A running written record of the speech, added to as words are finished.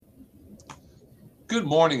Good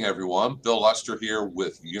morning, everyone. Bill Lester here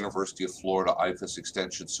with University of Florida IFAS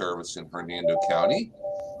Extension Service in Hernando County.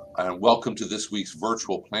 And welcome to this week's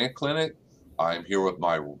virtual plant clinic. I'm here with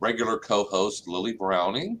my regular co-host, Lily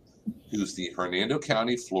Browning, who's the Hernando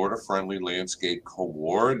County Florida Friendly Landscape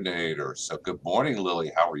Coordinator. So good morning,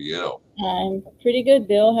 Lily. How are you? I'm pretty good,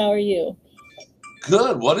 Bill. How are you?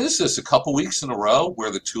 Good. What is this? A couple weeks in a row where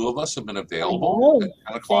the two of us have been I available know. at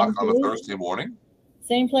 10 o'clock Same on a place, Thursday morning?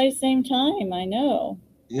 same place, same time. I know.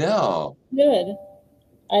 Yeah, Good.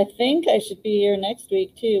 I think I should be here next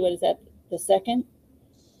week too. What is that? The second?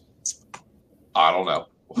 I don't know.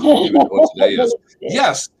 I don't even know what today is.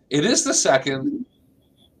 Yes, it is the second.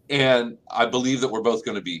 And I believe that we're both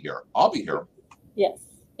going to be here. I'll be here. Yes.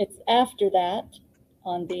 It's after that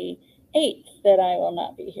on the 8th that I will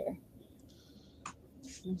not be here.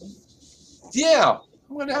 Yeah,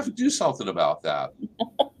 I'm going to have to do something about that.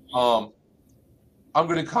 I'm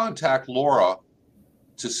going to contact Laura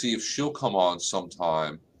to see if she'll come on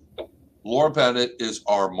sometime. Laura Bennett is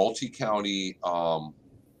our multi-county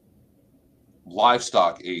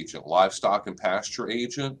livestock agent, livestock and pasture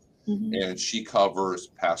agent, and she covers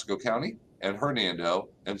Pasco County and Hernando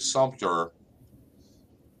and Sumter.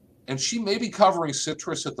 And she may be covering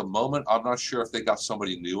Citrus at the moment. I'm not sure if they got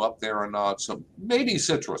somebody new up there or not. So maybe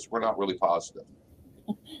Citrus. We're not really positive.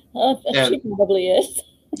 She probably is.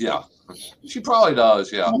 Yeah, she probably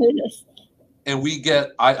does. Yeah. Yes. And we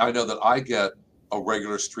get, I know that I get a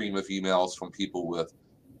regular stream of emails from people with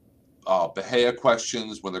Bahia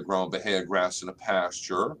questions when they're growing Bahia grass in a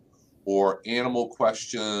pasture, or animal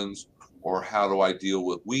questions, or how do I deal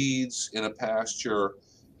with weeds in a pasture.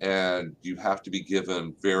 And you have to be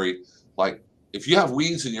given if you have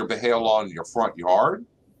weeds in your Bahia lawn in your front yard,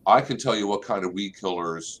 I can tell you what kind of weed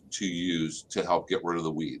killers to use to help get rid of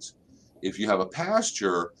the weeds. If you have a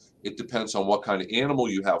pasture, it depends on what kind of animal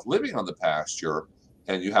you have living on the pasture,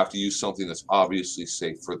 and you have to use something that's obviously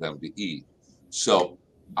safe for them to eat. So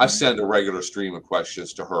I send a regular stream of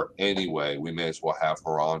questions to her anyway. We may as well have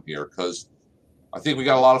her on here because I think we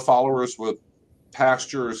got a lot of followers with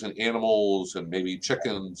pastures and animals and maybe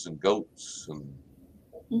chickens and goats and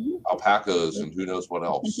alpacas and who knows what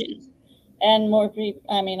else. And more people,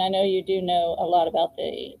 I mean, I know you do know a lot about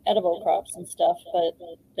the edible crops and stuff, but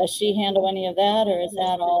does she handle any of that, or is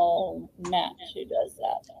that all Matt who does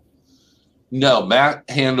that? No, Matt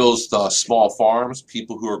handles the small farms,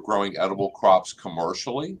 people who are growing edible crops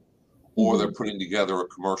commercially, or they're putting together a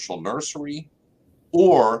commercial nursery,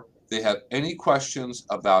 or they have any questions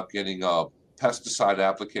about getting a pesticide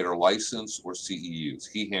applicator license or CEUs.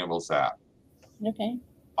 He handles that. Okay.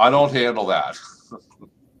 I don't handle that.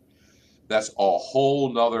 That's a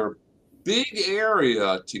whole nother big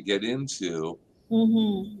area to get into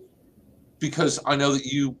because I know that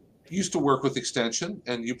you used to work with Extension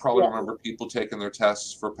and you probably remember people taking their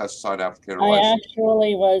tests for pesticide applicator license. I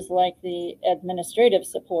actually was like the administrative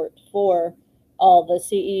support for all the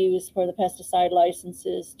CEUs for the pesticide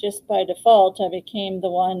licenses. Just by default, I became the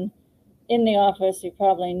one in the office who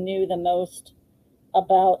probably knew the most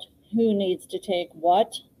about who needs to take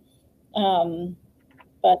what.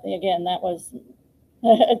 But again, that was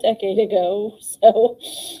a decade ago, so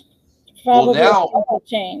probably now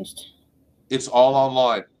changed. It's all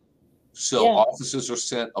online. So offices are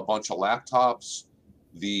sent a bunch of laptops.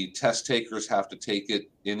 The test takers have to take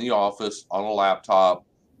it in the office on a laptop.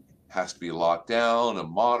 It has to be locked down and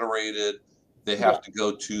moderated. They have to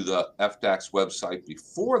go to the FDAX website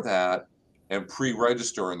before that and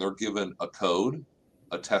pre-register, and they're given a code,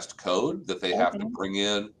 a test code that they have to bring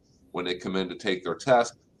in when they come in to take their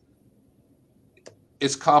test.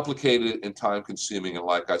 It's complicated and time consuming, and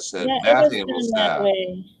like I said, Matt handles that.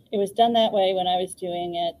 It was done that way when I was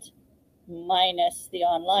doing it, minus the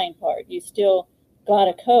online part. You still got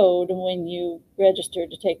a code when you registered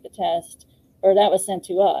to take the test, or that was sent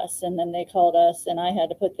to us, and then they called us and I had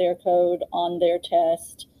to put their code on their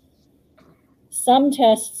test. Some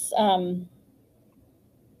tests, I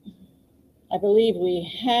believe we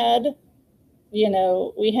had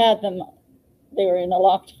them, they were in a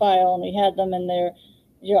locked file, and we had them in there,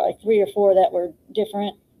 like 3 or 4 that were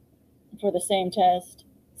different for the same test.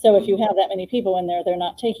 So if you have that many people in there, they're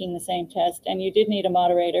not taking the same test, and you did need a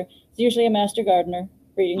moderator. It's usually a master gardener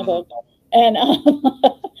reading a book and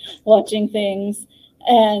watching things.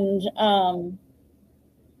 And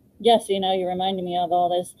yes, you reminded me of all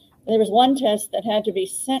this. There was one test that had to be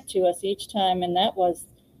sent to us each time, and that was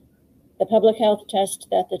the public health test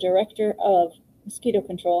that the director of mosquito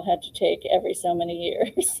control had to take every so many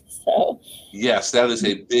years. So yes, that is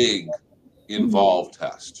a big involved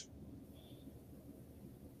test.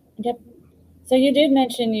 Yep. So you did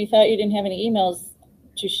mention you thought you didn't have any emails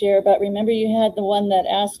to share, but remember you had the one that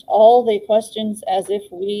asked all the questions as if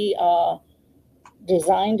we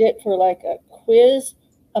designed it for like a quiz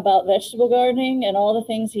about vegetable gardening and all the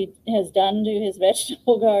things he has done to his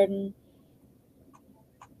vegetable garden.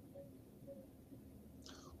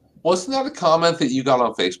 Wasn't that a comment that you got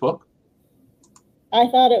on Facebook? I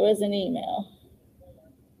thought it was an email.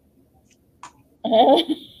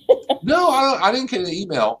 No, I didn't get an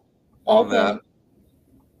email on Okay. that.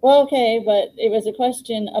 Well, okay, but it was a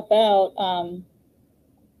question about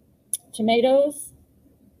tomatoes,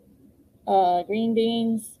 green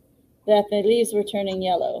beans, that the leaves were turning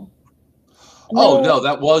yellow. Oh, no,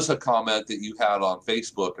 that was a comment that you had on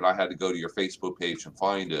Facebook, and I had to go to your Facebook page and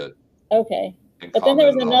find it. Okay. And But then there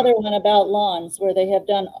was comment on another it. one about lawns where they have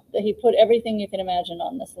done, he put everything you can imagine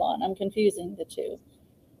on this lawn. I'm confusing the two.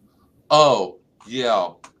 Oh,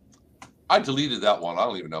 yeah. I deleted that one. I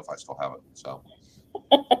don't even know if I still have it. So,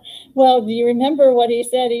 Well, do you remember what he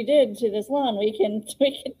said he did to this lawn? We can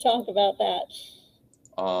talk about that.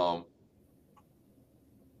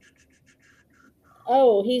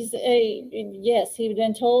 Oh, yes, he'd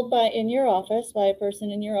been told by a person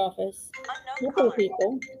in your office, a couple of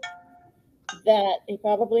people, that he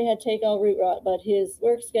probably had take all root rot, but his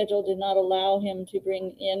work schedule did not allow him to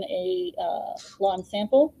bring in a lawn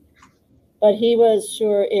sample. But he was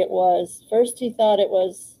sure it was, first he thought it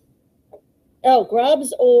was,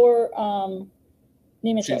 grubs or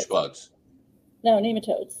nematodes. chinch bugs. No,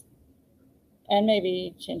 nematodes. And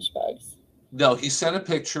maybe chinch bugs. No, he sent a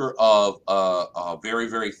picture of a very,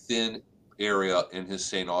 very thin area in his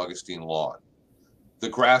St. Augustine lawn. The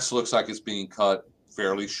grass looks like it's being cut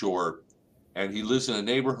fairly short, and he lives in a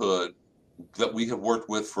neighborhood that we have worked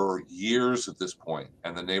with for years at this point,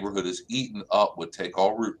 and the neighborhood is eaten up with take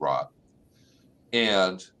all root rot.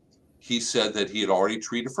 And he said that he had already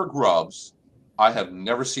treated for grubs. I have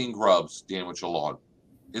never seen grubs damage a lawn.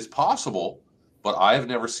 It's possible, but I have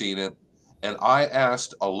never seen it. And I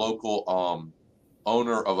asked a local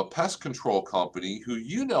owner of a pest control company who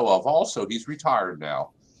you know of also. He's retired now.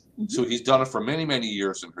 Mm-hmm. So he's done it for many, many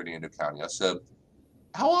years in Hernando County. I said,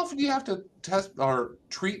 how often do you have to test or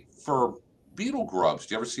treat for beetle grubs?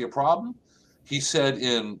 Do you ever see a problem? He said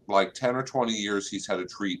in like 10 or 20 years, he's had to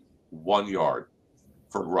treat 1 yard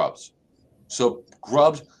for grubs. So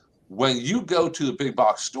grubs, when you go to the big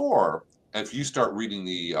box store, if you start reading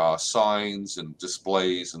the signs and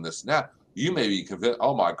displays and this and that, you may be convinced,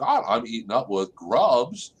 oh my God, I'm eaten up with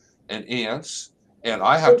grubs and ants, and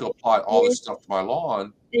I have to apply all this stuff to my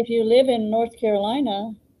lawn. If you live in North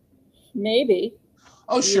Carolina, maybe.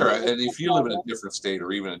 Oh, sure. And if you live in a different state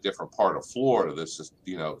or even a different part of Florida, this is,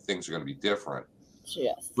 things are going to be different.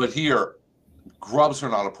 Yes. But here, grubs are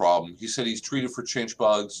not a problem. He said he's treated for chinch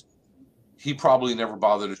bugs. He probably never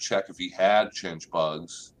bothered to check if he had chinch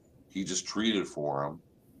bugs. He just treated for them.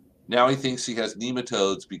 Now he thinks he has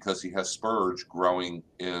nematodes because he has spurge growing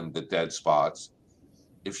in the dead spots.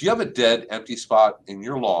 If you have a dead, empty spot in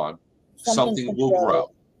your lawn, something will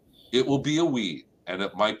grow. It will be a weed, and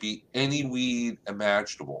it might be any weed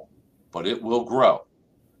imaginable, but it will grow.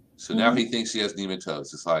 So now he thinks he has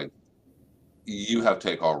nematodes. It's like, you have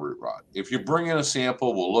take all root rot. If you bring in a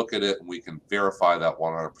sample, we'll look at it and we can verify that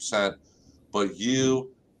 100%. But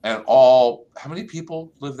you and how many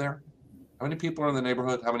people live there? How many people are in the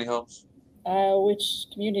neighborhood? How many homes? Which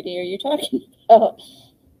community are you talking about?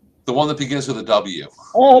 The one that begins with a W.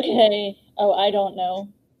 Okay. Oh, I don't know.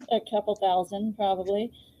 A couple thousand,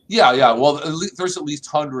 probably. Yeah. Well, there's at least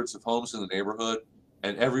hundreds of homes in the neighborhood,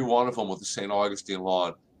 and every one of them with the St. Augustine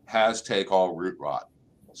lawn has take all root rot.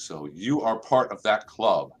 So you are part of that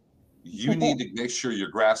club. You need to make sure your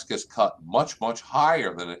grass gets cut much, much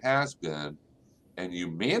higher than it has been, and you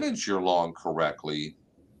manage your lawn correctly.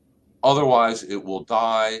 Otherwise, it will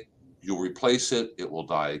die. You'll replace it. It will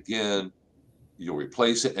die again. You'll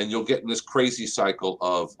replace it, and you'll get in this crazy cycle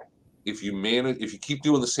of if you keep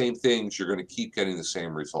doing the same things, you're going to keep getting the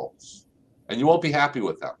same results, and you won't be happy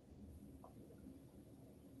with them.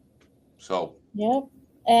 So. Yep.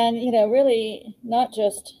 And, really not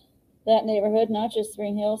just that neighborhood, not just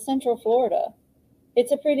Spring Hill, Central Florida.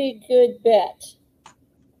 It's a pretty good bet.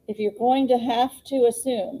 If you're going to have to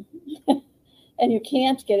assume and you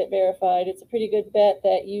can't get it verified, it's a pretty good bet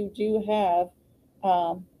that you do have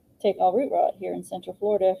take all root rot here in Central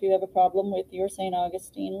Florida if you have a problem with your St.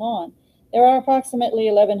 Augustine lawn. There are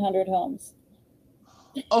approximately 1,100 homes.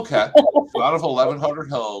 Okay. So out of 1,100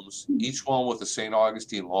 homes, each one with a St.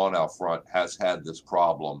 Augustine lawn out front has had this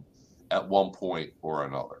problem at one point or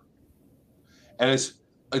another. And it's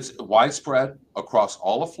widespread across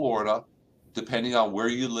all of Florida, depending on where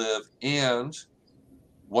you live and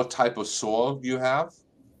what type of soil you have.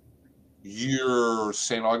 Your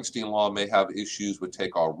St. Augustine lawn may have issues with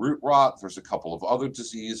take-all root rot. There's a couple of other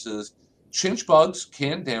diseases. Chinch bugs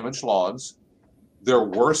can damage lawns. They're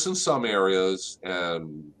worse in some areas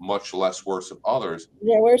and much less worse in others.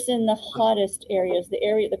 They're worse in the hottest areas,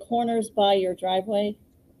 the corners by your driveway.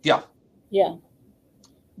 Yeah. Yeah.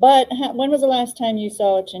 But when was the last time you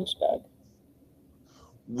saw a chinch bug?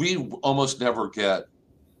 We almost never get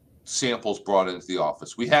samples brought into the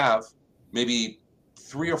office. We have maybe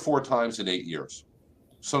 3 or 4 times in 8 years.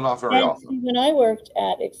 So not very often. When I worked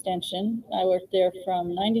at Extension, I worked there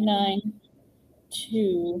from 99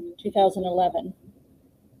 to 2011.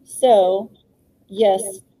 So, yes,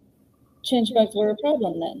 chinch bugs were a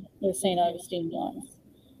problem then with St. Augustine lawns.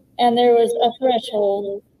 And there was a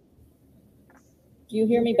threshold. Do you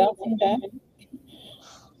hear me bouncing back?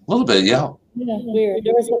 A little bit, yeah. Yeah, weird.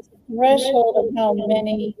 There was a threshold of how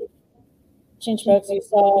many chinch bugs you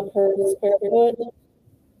saw per square foot.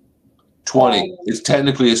 20. It's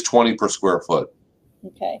technically 20 per square foot.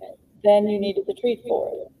 Okay. Then you needed to treat for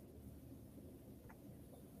it.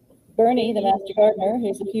 Bernie, the master gardener,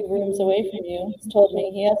 who's a few rooms away from you, has told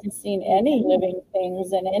me he hasn't seen any living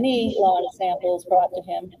things and any lawn samples brought to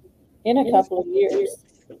him in a couple of years,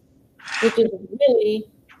 which is really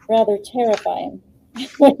rather terrifying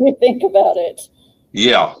when you think about it.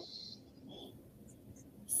 Yeah.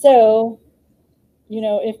 So, you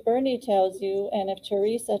know, if Bernie tells you, and if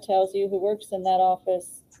Teresa tells you, who works in that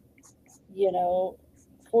office, you know,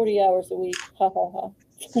 40 hours a week, ha ha ha,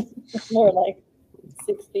 more like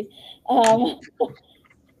 60, that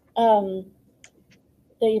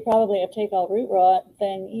you probably have take-all root rot,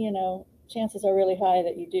 then, you know, chances are really high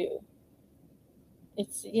that you do.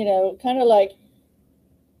 It's, you know, kind of like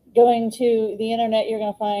going to the internet, you're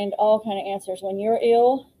going to find all kind of answers. When you're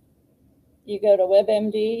ill, you go to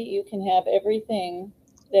WebMD, you can have everything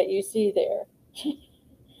that you see there.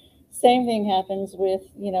 Same thing happens with,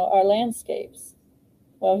 you know, our landscapes.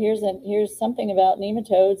 Well, here's something about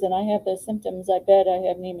nematodes, and I have those symptoms. I bet I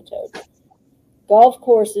have nematodes. Golf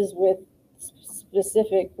courses with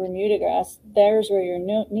specific Bermuda grass, there's where your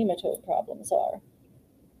nematode problems are.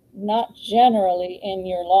 Not generally in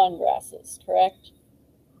your lawn grasses, correct?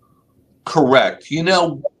 Correct. You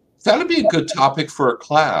know, that would be a good topic for a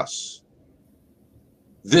class.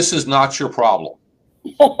 This is not your problem.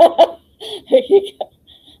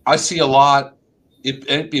 I see a lot.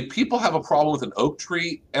 If people have a problem with an oak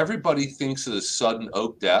tree, everybody thinks it is sudden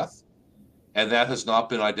oak death, and that has not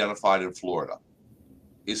been identified in Florida.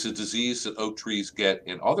 It's a disease that oak trees get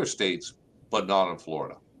in other states, but not in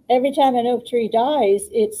Florida. Every time an oak tree dies,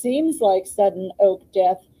 it seems like sudden oak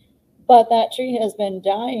death, but that tree has been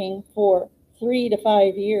dying for 3 to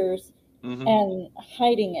 5 years and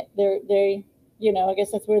hiding it. They, you know, I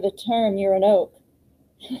guess that's where the term "you're an oak."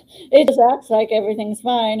 It just acts like everything's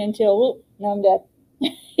fine until, whoop, now I'm dead.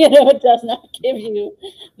 You know, it does not give you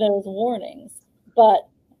those warnings. But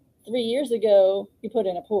 3 years ago, you put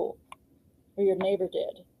in a pool, or your neighbor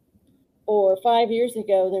did. Or 5 years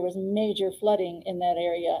ago, there was major flooding in that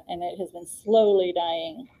area, and it has been slowly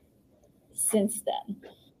dying since then.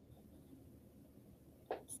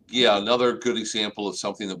 Yeah, another good example of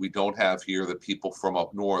something that we don't have here that people from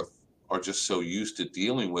up north are just so used to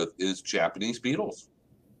dealing with is Japanese beetles.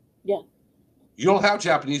 Yeah. You don't have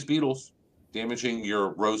Japanese beetles damaging your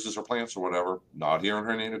roses or plants or whatever. Not here in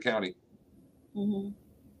Hernando County. We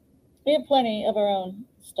have plenty of our own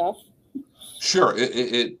stuff. Sure,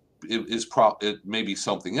 it may be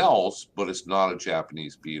something else, but it's not a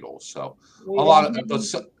Japanese beetle. So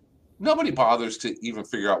nobody bothers to even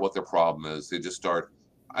figure out what their problem is. They just start.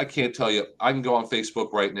 I can't tell you. I can go on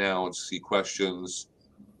Facebook right now and see questions.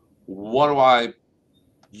 What do I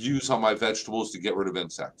use on my vegetables to get rid of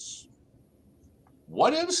insects?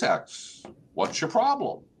 What insects? What's your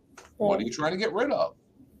problem? Right. What are you trying to get rid of?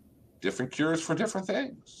 Different cures for different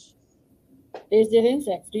things. Is it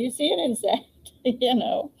insects? Do you see an insect? You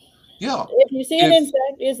know. Yeah. If you see an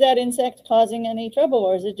insect, is that insect causing any trouble,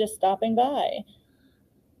 or is it just stopping by?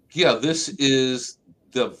 Yeah, this is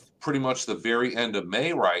pretty much the very end of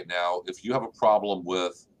May right now. If you have a problem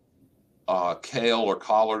with kale or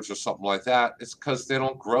collards or something like that, it's because they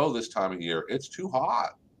don't grow this time of year. It's too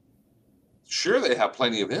hot. Sure, they have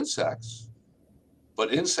plenty of insects,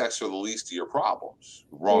 but insects are the least of your problems.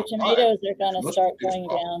 Your tomatoes are going to start going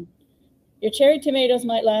down. Your cherry tomatoes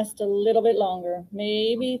might last a little bit longer,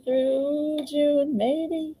 maybe through June,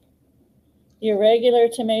 maybe. Your regular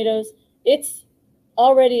tomatoes, it's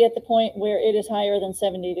already at the point where it is higher than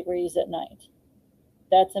 70 degrees at night.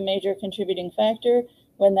 That's a major contributing factor.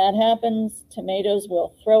 When that happens, tomatoes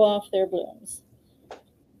will throw off their blooms.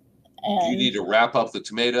 And you need to wrap up the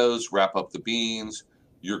tomatoes, wrap up the beans,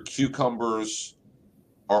 Your cucumbers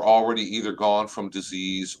are already either gone from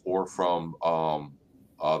disease or from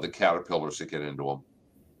the caterpillars that get into them.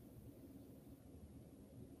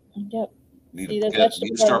 Yep. Need See, to the need vegetable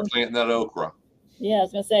to start garden. planting that okra. Yeah, I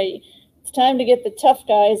was gonna say, it's time to get the tough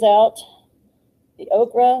guys out. The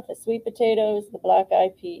okra, the sweet potatoes, the black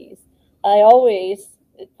eyed peas. I always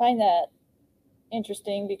find that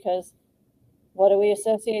interesting because what do we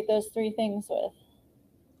associate those three things with?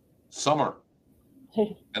 Summer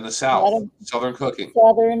and the A lot South, of Southern cooking.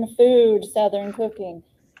 Southern food, Southern cooking.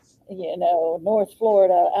 North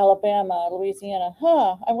Florida, Alabama, Louisiana.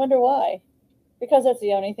 I wonder why. Because that's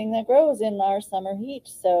the only thing that grows in our summer heat.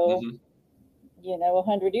 So, Hmm.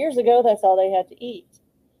 100 years ago, that's all they had to eat.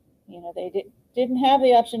 They didn't have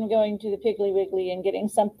the option of going to the Piggly Wiggly and getting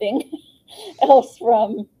something else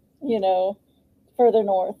from, further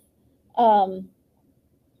north. Um,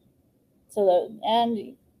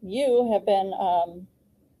 and you have been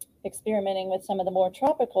experimenting with some of the more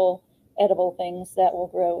tropical edible things that will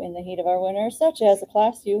grow in the heat of our winter, such as a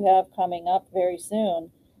class you have coming up very soon.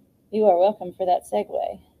 You are welcome for that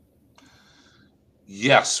segue.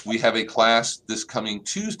 Yes, we have a class this coming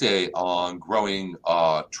Tuesday on growing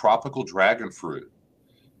tropical dragon fruit.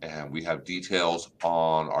 And we have details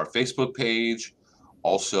on our Facebook page.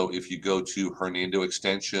 Also, if you go to Hernando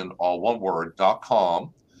Extension, all one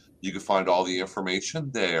word.com, you can find all the information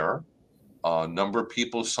there. A number of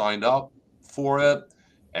people signed up for it.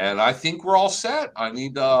 And I think we're all set. I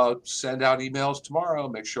need to send out emails tomorrow,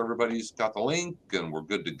 make sure everybody's got the link and we're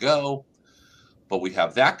good to go. But we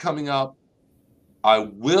have that coming up.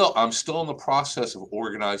 I'm still in the process of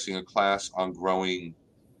organizing a class on growing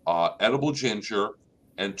edible ginger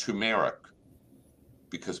and turmeric,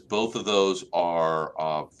 because both of those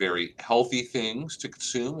are very healthy things to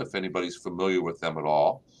consume if anybody's familiar with them at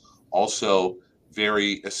all. Also,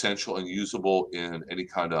 very essential and usable in any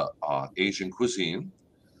kind of Asian cuisine.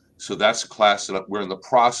 So that's a class that we're in the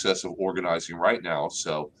process of organizing right now.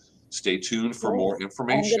 So stay tuned for Yes. more I'm going to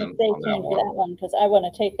information stay on that tuned for one. that one because I want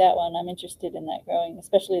to take that one. I'm interested in that growing,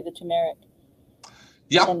 especially the turmeric.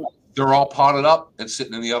 Yep, And they're all potted up and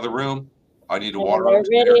sitting in the other room. I need to when water they're them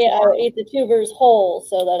today or ready, I will tomorrow. eat the tubers whole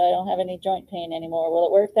so that I don't have any joint pain anymore. Will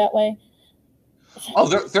it work that way? Oh,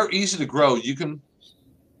 they're easy to grow.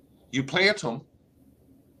 You plant them,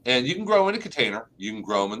 and you can grow in a container. You can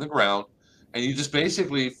grow them in the ground, and you just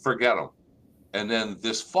basically forget them. And then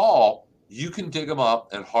this fall, you can dig them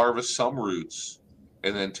up and harvest some roots,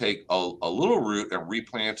 and then take a little root and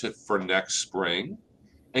replant it for next spring,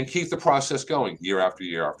 and keep the process going year after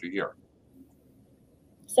year after year.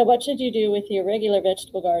 So, what should you do with your regular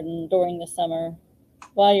vegetable garden during the summer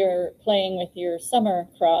while you're playing with your summer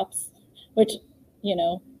crops, which,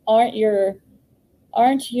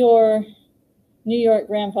 aren't your New York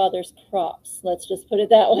grandfather's crops? Let's just put it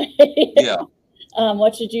that way. Yeah.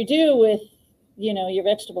 What should you do with, your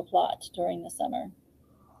vegetable plot during the summer?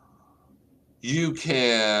 You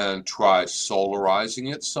can try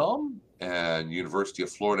solarizing it some, and University of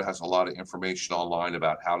Florida has a lot of information online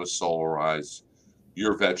about how to solarize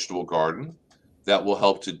your vegetable garden. That will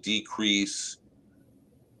help to decrease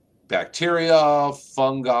bacteria,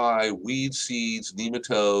 fungi, weed seeds,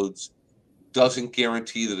 nematodes. Doesn't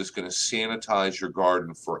guarantee that it's going to sanitize your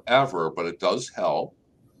garden forever, but it does help.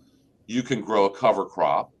 You can grow a cover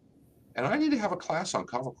crop, and I need to have a class on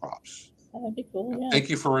cover crops. That would be cool. Yeah. Thank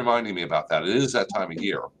you for reminding me about that. It is that time of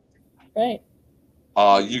year. Right.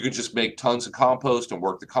 You can just make tons of compost and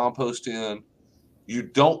work the compost in. You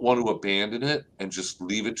don't want to abandon it and just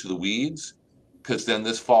leave it to the weeds, because then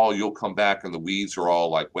this fall you'll come back and the weeds are all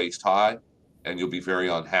like waist high, and you'll be very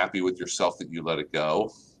unhappy with yourself that you let it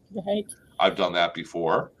go. Right. I've done that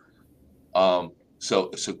before. So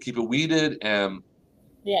keep it weeded, and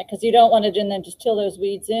Yeah, because you don't want to then just till those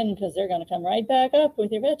weeds in because they're going to come right back up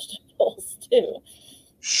with your vegetables too.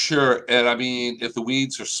 sure. And I mean, if the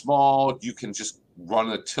weeds are small, you can just run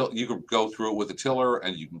a till. You can go through it with a tiller,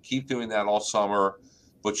 and you can keep doing that all summer.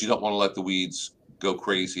 But you don't want to let the weeds go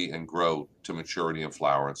crazy and grow to maturity and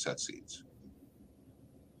flower and set seeds.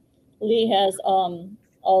 Lee has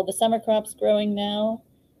all the summer crops growing now,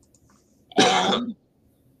 and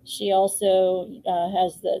she also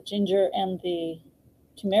has the ginger and the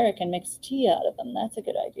turmeric and mix tea out of them. That's a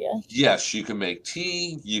good idea. Yes, you can make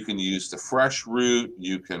tea. You can use the fresh root.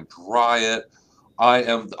 You can dry it.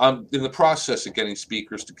 I'm in the process of getting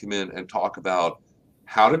speakers to come in and talk about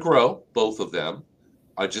how to grow both of them.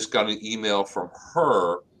 I just got an email from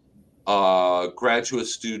her, graduate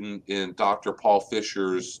student in Dr. Paul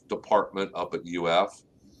Fisher's department up at UF,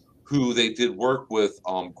 who they did work with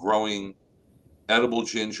growing edible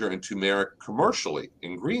ginger and turmeric commercially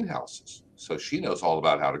in greenhouses. so she knows all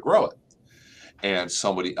about how to grow it. And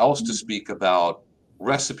somebody else to speak about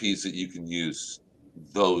recipes that you can use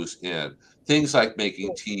those in. Things like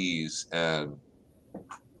making teas and a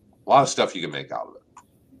lot of stuff you can make out of it.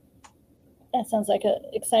 That sounds like an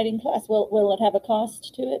exciting class. Will it have a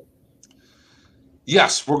cost to it?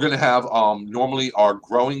 Yes, we're going to have normally our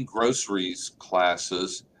growing groceries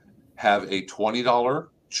classes have a $20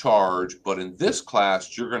 charge, but in this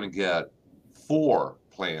class you're going to get 4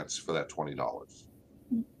 plants for that $20.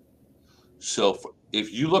 So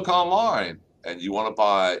if you look online and you want to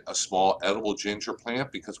buy a small edible ginger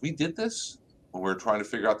plant, because we did this when we were trying to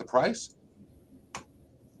figure out the price,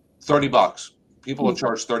 $30. People will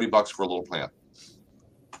charge $30 for a little plant.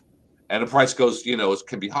 And the price goes, you know, it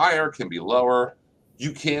can be higher, can be lower.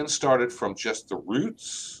 You can start it from just the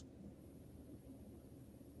roots,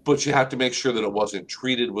 but you have to make sure that it wasn't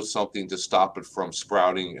treated with something to stop it from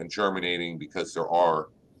sprouting and germinating, because there are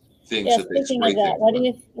things that they speaking spray of that,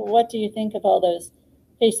 what do you think of all those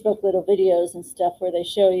Facebook little videos and stuff where they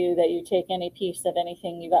show you that you take any piece of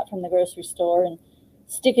anything you got from the grocery store and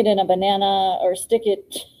stick it in a banana or stick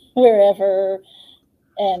it wherever,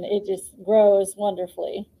 and it just grows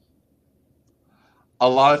wonderfully? A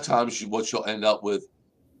lot of times what you'll end up with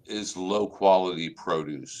is low quality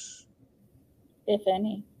produce, if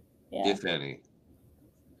any. Yeah. If any.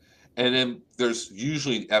 And then there's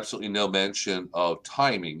usually absolutely no mention of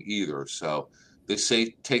timing either. So they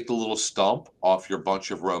say take the little stump off your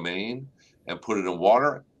bunch of romaine and put it in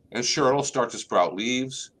water, and sure, it'll start to sprout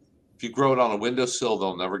leaves. If you grow it on a windowsill,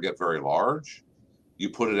 they'll never get very large. You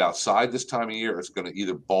put it outside this time of year, it's going to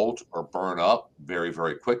either bolt or burn up very,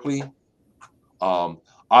 very quickly.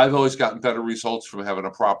 I've always gotten better results from having a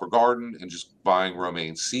proper garden and just buying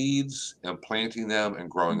romaine seeds and planting them and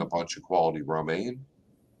growing a bunch of quality romaine.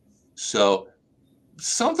 So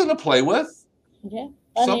something to play with. Yeah.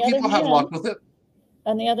 Some people have luck with it.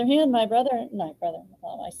 On the other hand, my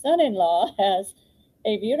son-in-law has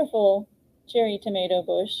a beautiful cherry tomato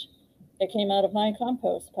bush that came out of my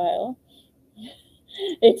compost pile.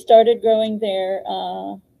 It started growing there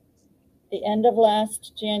the end of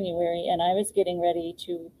last January, and I was getting ready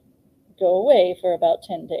to go away for about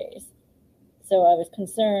 10 days. So I was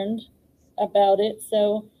concerned about it.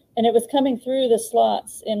 And it was coming through the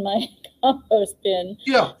slots in my compost bin.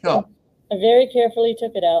 Yeah. I very carefully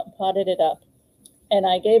took it out and potted it up. And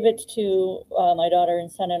I gave it to my daughter and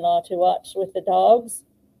son-in-law to watch with the dogs.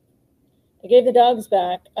 I gave the dogs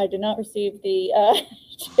back. I did not receive the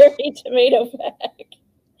cherry tomato back.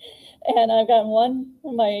 And I've gotten one.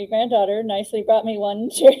 My granddaughter nicely brought me one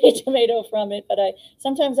cherry tomato from it, but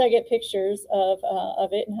sometimes I get pictures of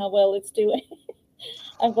it and how well it's doing.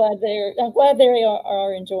 I'm glad they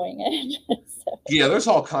are enjoying it. So. Yeah, there's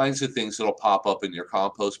all kinds of things that'll pop up in your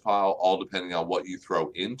compost pile, all depending on what you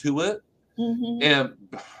throw into it. Mm-hmm. And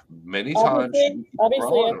many times,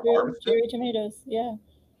 obviously, I grew cherry tomatoes. Yeah.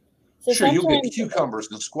 So sure, you'll get cucumbers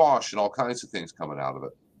and squash and all kinds of things coming out of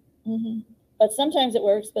it. Mm-hmm. But sometimes it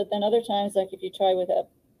works, but then other times, like if you try with a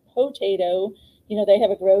potato, they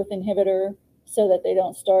have a growth inhibitor so that they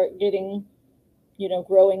don't start getting,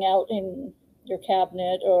 growing out in your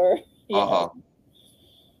cabinet or,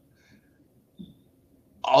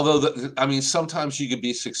 Although, sometimes you can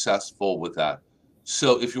be successful with that.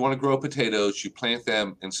 So if you want to grow potatoes, you plant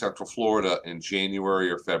them in Central Florida in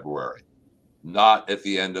January or February, not at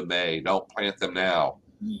the end of May. Don't plant them now.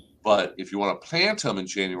 But if you want to plant them in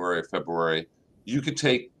January or February, you could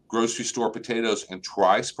take grocery store potatoes and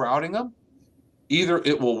try sprouting them. Either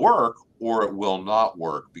it will work or it will not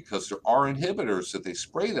work, because there are inhibitors that they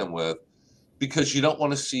spray them with, because you don't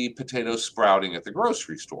want to see potatoes sprouting at the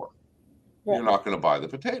grocery store. Right. You're not going to buy the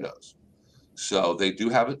potatoes. So they do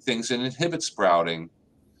have things that inhibit sprouting.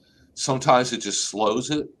 Sometimes it just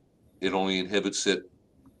slows it. It only inhibits it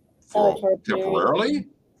for temporarily.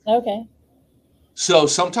 Okay. So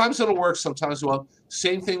sometimes it'll work, sometimes it won't.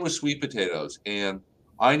 Same thing with sweet potatoes. And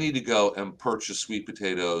I need to go and purchase sweet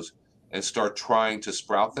potatoes and start trying to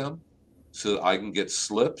sprout them so that I can get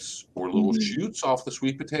slips or little shoots off the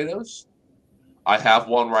sweet potatoes. I have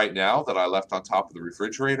one right now that I left on top of the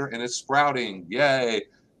refrigerator, and it's sprouting. Yay.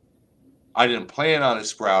 I didn't plan on it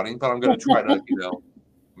sprouting, but I'm going to try to,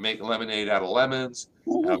 make lemonade out of lemons,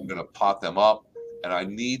 and I'm going to pot them up. And I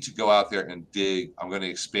need to go out there and dig. I'm going to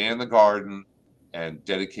expand the garden and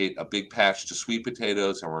dedicate a big patch to sweet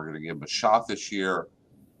potatoes, and we're going to give them a shot this year,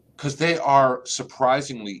 because they are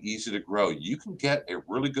surprisingly easy to grow. You can get a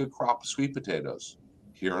really good crop of sweet potatoes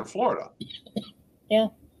here in Florida. Yeah.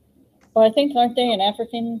 Well, I think, aren't they an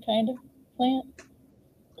African kind of plant?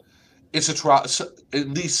 It's at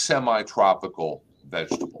least semi-tropical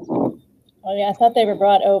vegetable. Oh, yeah. I thought they were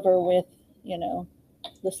brought over with you know,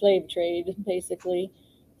 the slave trade, basically.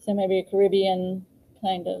 So maybe a Caribbean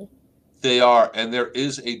kind of. They are, and there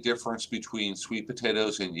is a difference between sweet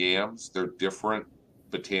potatoes and yams. They're different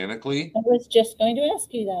botanically. I was just going to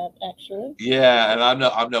ask you that, actually. Yeah, and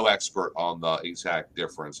I'm no expert on the exact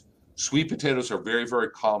difference. Sweet potatoes are very, very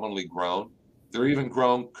commonly grown. They're even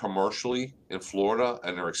grown commercially in Florida,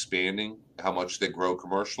 and they're expanding how much they grow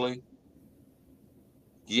commercially.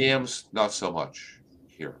 Yams, not so much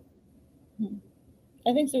here.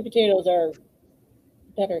 I think sweet potatoes are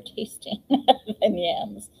better tasting than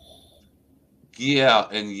yams. Yeah,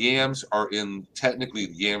 and yams are technically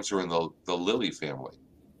yams are in the lily family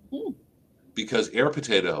Hmm. because air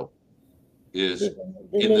potato is The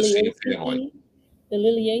in the same family. The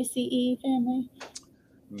Liliaceae family.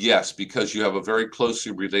 Yes, because you have a very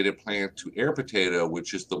closely related plant to air potato,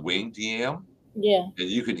 which is the winged yam, Yeah. and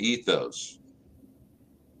you can eat those.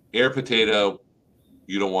 Air potato,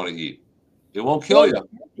 you don't want to eat. It won't kill you,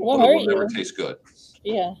 Won't but it hurt will never you. taste good.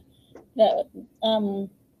 Yeah. That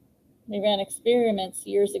we ran experiments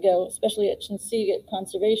years ago, especially at Chinsegat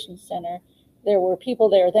Conservation Center. There were people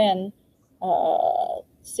there then.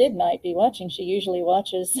 Sid might be watching. She usually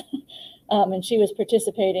watches. And she was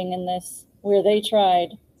participating in this where they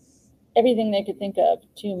tried everything they could think of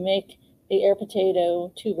to make the air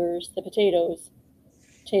potato tubers, the potatoes,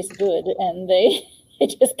 taste good. And they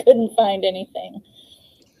just couldn't find anything.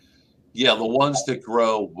 Yeah, the ones that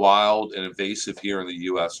grow wild and invasive here in the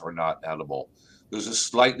U.S. are not edible. There's a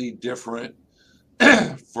slightly different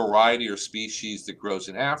variety or species that grows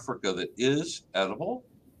in Africa that is edible.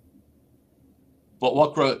 But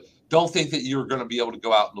don't think that you're going to be able to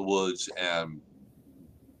go out in the woods and,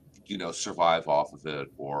 survive off of it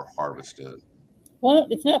or harvest it. Well,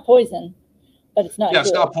 it's not poison, but it's not Yeah,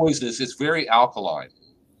 it's good. not poisonous. It's very alkaline.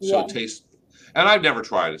 So Yeah. it tastes, and I've never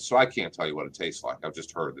tried it, so I can't tell you what it tastes like. I've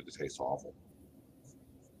just heard that it tastes awful.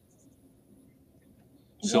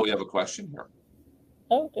 So we have a question here.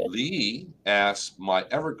 Oh, good. Lee asks, my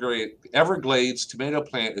Everglades tomato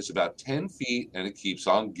plant is about 10 feet and it keeps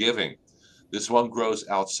on giving. This one grows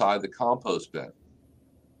outside the compost bin.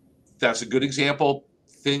 That's a good example.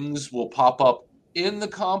 Things will pop up in the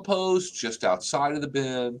compost just outside of the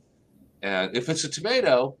bin. And if it's a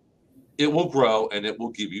tomato, it will grow and it will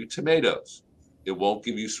give you tomatoes. It won't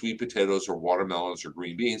give you sweet potatoes or watermelons or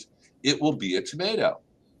green beans. It will be a tomato,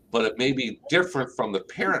 but it may be different from the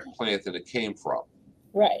parent plant that it came from.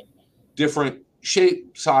 Right. Different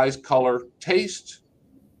shape, size, color, taste,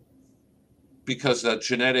 because the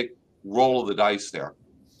genetic roll of the dice there.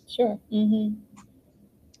 Sure. Mm-hmm.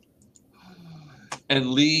 And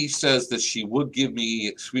Lee says that she would give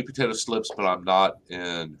me sweet potato slips, but I'm not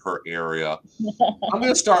in her area. I'm going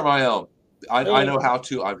to start my own. I know how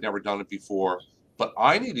to. I've never done it before, but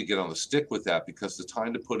I need to get on the stick with that because the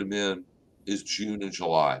time to put them in is June and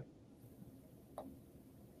July.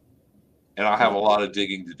 And I have a lot of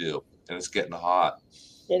digging to do, and it's getting hot.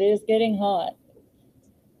 It is getting hot.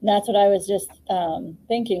 And that's what I was just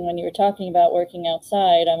thinking when you were talking about working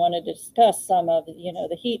outside. I wanted to discuss some of,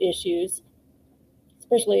 the heat issues,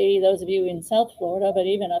 especially those of you in South Florida, but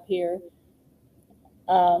even up here.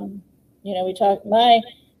 We talked the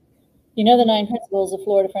 9 principles of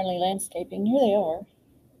Florida friendly landscaping. Here they are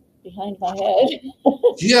behind my head.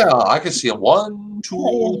 Yeah, I can see them. 1,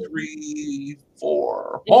 2, 3,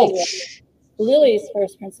 4. Mulch. Lily's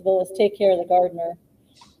first principle is take care of the gardener.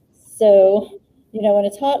 So, when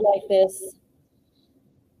it's hot like this,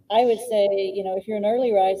 I would say, if you're an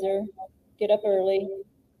early riser, get up early,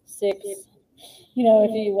 6. If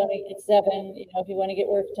you want to get 7, if you want to get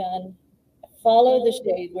work done, follow the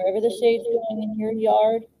shade. Wherever the shade's going in your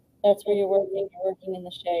yard, that's where you're working. You're working in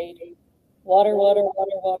the shade. Water, water,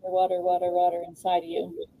 water, water, water, water, water inside of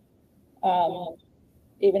you.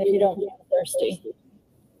 Even if you don't get thirsty.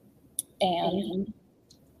 And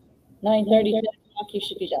 9:30, 10 o'clock, you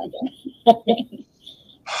should be done.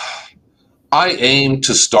 I aim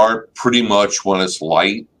to start pretty much when it's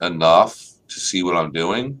light enough to see what I'm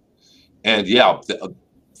doing. And yeah,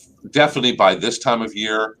 definitely by this time of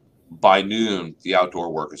year, by noon, the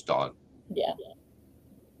outdoor work is done. Yeah.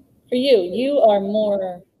 For you are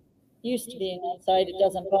more used to being outside. It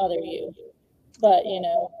doesn't bother you. But,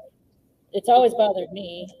 it's always bothered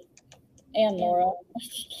me and Nora.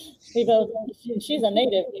 She's a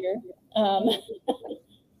native here.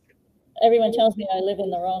 Everyone tells me I live in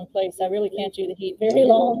the wrong place. I really can't do the heat very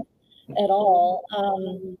long at all.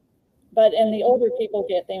 And the older people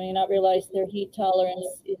they may not realize their heat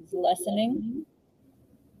tolerance is lessening.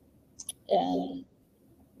 And,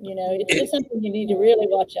 it's just something you need to really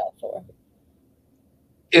watch out for.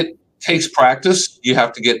 Takes practice. You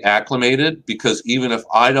have to get acclimated, because even if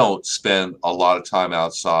I don't spend a lot of time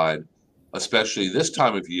outside, especially this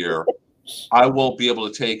time of year, I won't be able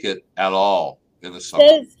to take it at all in the summer.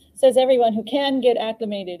 Says everyone who can get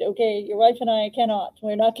acclimated. Okay, your wife and I cannot.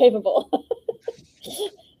 We're not capable.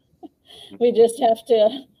 We just have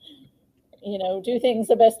to, do things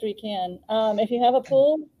the best we can. If you have a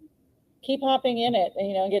pool, keep hopping in it,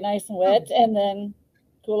 get nice and wet, and then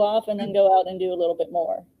cool off, and then go out and do a little bit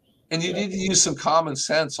more. And you need to use some common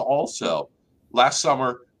sense also. Last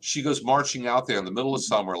summer, she goes marching out there in the middle of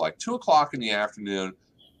summer, like 2 o'clock in the afternoon.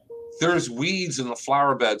 There's weeds in the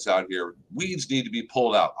flower beds out here. Weeds need to be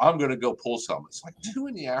pulled out. I'm going to go pull some. It's like 2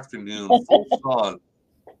 in the afternoon, full sun.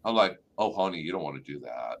 I'm like, oh, honey, you don't want to do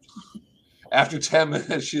that. After 10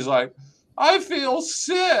 minutes, she's like, I feel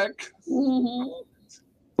sick. Mm-hmm.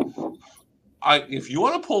 If you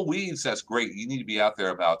want to pull weeds, that's great. You need to be out there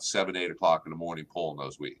about 7, 8 o'clock in the morning pulling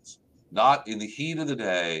those weeds, not in the heat of the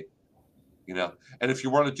day. And if you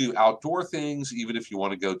want to do outdoor things, even if you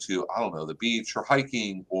want to go to, I don't know, the beach or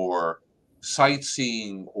hiking or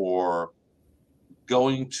sightseeing or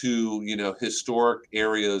going to, historic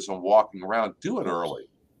areas and walking around, do it early.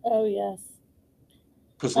 Oh, yes.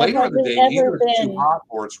 Because later in the day, either it's too hot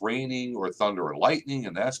or it's raining or thunder and lightning,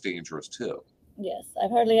 and that's dangerous too. Yes,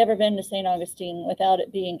 I've hardly ever been to St. Augustine without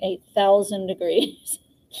it being 8,000 degrees.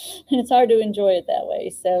 And it's hard to enjoy it that way.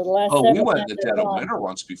 So the last we went in the dead of winter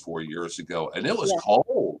once before years ago, and it was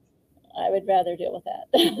cold. I would rather deal with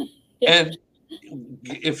that. And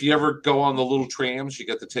if you ever go on the little trams, you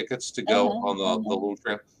get the tickets to go on the little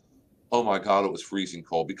tram. Oh my God, it was freezing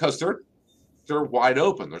cold, because they're wide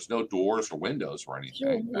open. There's no doors or windows or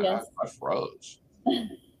anything. Sure, yes. I froze.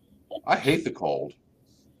 I hate the cold.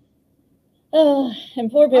 Oh, and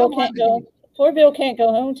poor Bill can't go. Poor Bill can't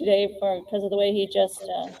go home today because of the way he just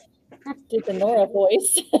did the Nora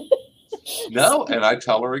voice. No, and I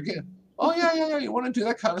tell her again, oh yeah, you want to do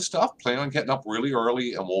that kind of stuff? Plan on getting up really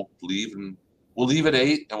early, and we'll leave at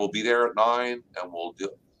 8, and we'll be there at 9, and we'll do.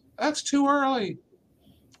 That's too early.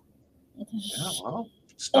 Yeah, well,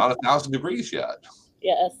 it's not 1,000 degrees yet.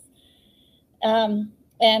 Yes,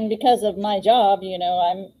 and because of my job,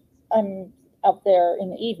 I'm out there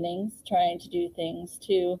in the evenings trying to do things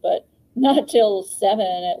too, but not till 7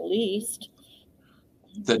 at least.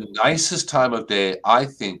 The nicest time of day, I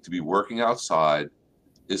think, to be working outside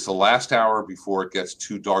is the last hour before it gets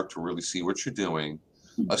too dark to really see what you're doing,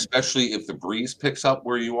 especially if the breeze picks up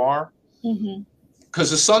where you are.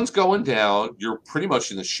 Because the sun's going down, you're pretty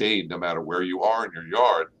much in the shade no matter where you are in your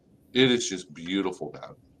yard. It is just beautiful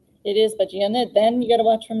down. It is, but then you got to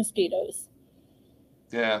watch for mosquitoes.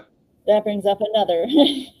 Yeah. That brings up another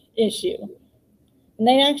issue. And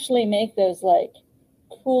they actually make those like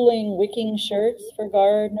cooling wicking shirts for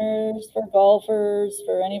gardeners, for golfers,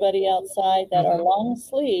 for anybody outside that are long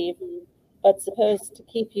sleeve, but supposed to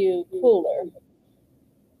keep you cooler.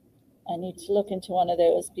 I need to look into one of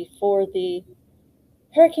those before the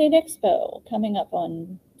Hurricane Expo coming up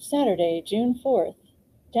on Saturday, June 4th.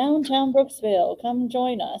 Downtown Brooksville. Come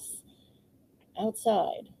join us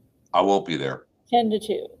outside. I won't be there. 10 to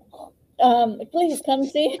 2. Please come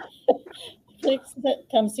see. Please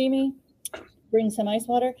come see me. Bring some ice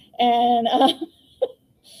water, and I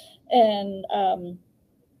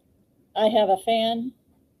have a fan.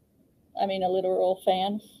 I mean, a literal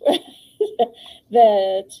fan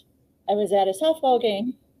that I was at a softball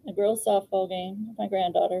game, a girls' softball game with my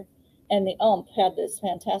granddaughter, and the ump had this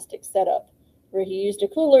fantastic setup where he used a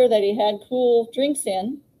cooler that he had cool drinks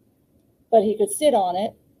in, but he could sit on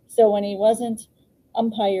it. So when he wasn't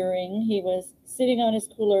umpiring, he was sitting on his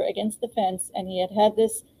cooler against the fence, and he had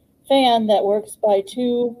this fan that works by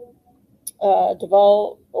 2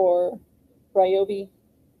 Deval or Ryobi,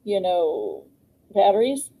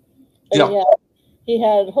 batteries. But yeah. He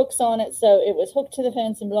had hooks on it, so it was hooked to the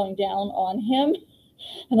fence and blowing down on him.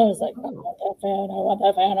 And I was like, I want that fan, I want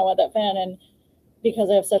that fan, I want that fan. And because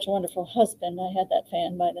I have such a wonderful husband, I had that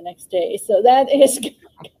fan by the next day. So that is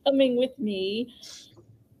coming with me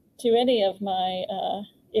to any of my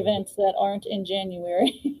events that aren't in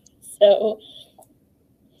January. So.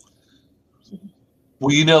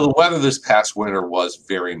 Well, the weather this past winter was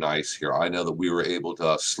very nice here. I know that we were able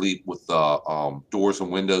to sleep with the doors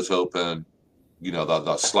and windows open,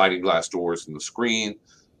 the sliding glass doors and the screen,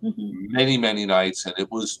 many, many nights. And it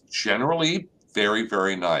was generally very,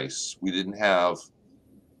 very nice. We didn't have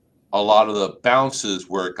a lot of the bounces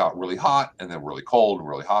where it got really hot and then really cold and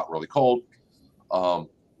really hot, really cold.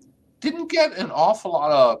 Didn't get an awful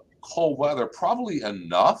lot of cold weather, probably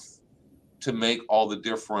enough to make all the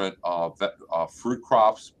different fruit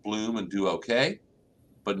crops bloom and do okay,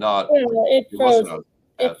 but not. Well, it froze.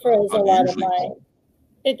 It froze a lot of unusually my,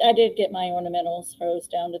 cold. I did get my ornamentals froze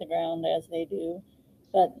down to the ground as they do,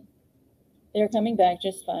 but they're coming back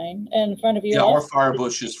just fine. And in front of you Yeah, our also, fire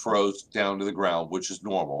bushes froze down to the ground, which is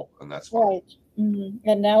normal, and that's fine. right.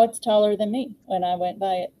 And now it's taller than me when I went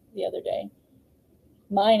by it the other day.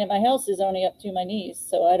 Mine at my house is only up to my knees,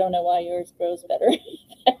 so I don't know why yours grows better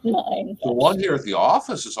than mine. The one here at the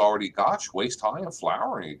office is already, gosh, waist high and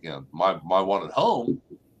flowering again. My one at home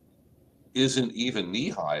isn't even knee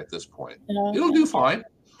high at this point. It'll do fine.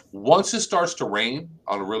 Once it starts to rain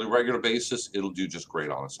on a really regular basis, it'll do just great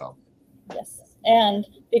on its own. Yes. And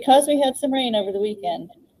because we had some rain over the weekend,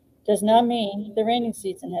 does not mean the raining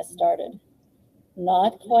season has started.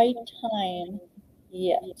 Not quite time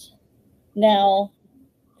yet. Now,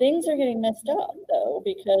 things are getting messed up, though,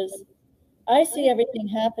 because I see everything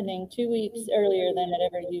happening 2 weeks earlier than it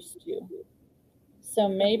ever used to. So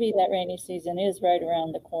maybe that rainy season is right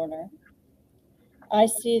around the corner. I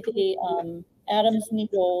see the Adam's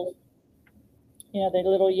needle, the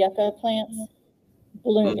little yucca plants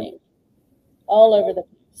blooming all over the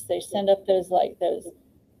place. They send up those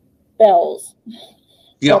bells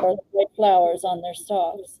that are like flowers on their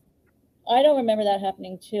stalks. I don't remember that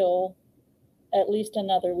happening till at least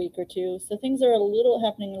another week or two. So things are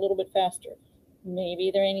happening a little bit faster.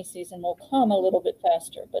 Maybe the rainy season will come a little bit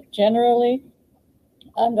faster, but generally,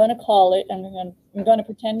 I'm going to call it. I'm going to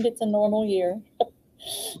pretend it's a normal year,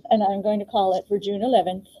 and I'm going to call it for June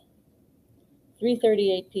 11th,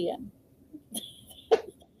 3:38 p.m.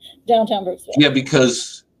 downtown Brooksville. Yeah,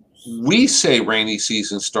 because we say rainy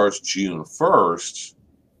season starts June 1st,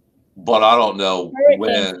 but I don't know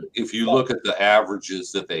when. If you look at the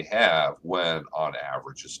averages that they have, when on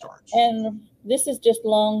average it starts. And this is just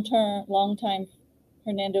long time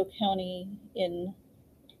Hernando County in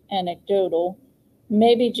anecdotal.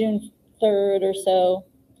 Maybe June 3rd or so,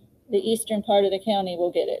 the eastern part of the county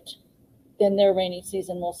will get it. Then their rainy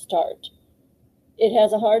season will start. It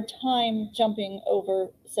has a hard time jumping over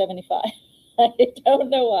 75. I don't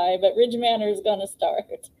know why, but Ridge Manor is going to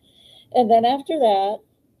start. And then after that,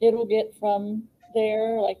 it'll get from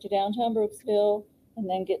there, like to downtown Brooksville, and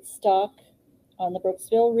then get stuck on the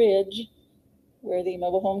Brooksville Ridge, where the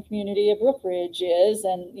mobile home community of Brook Ridge is,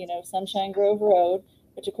 and, Sunshine Grove Road,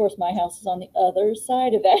 which of course my house is on the other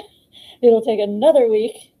side of that. It'll take another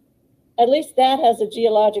week. At least that has a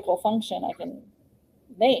geological function I can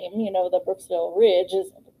name. The Brooksville Ridge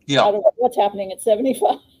is, I don't know what's happening at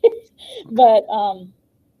 75. But,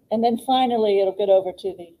 and then finally it'll get over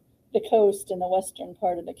to the coast in the western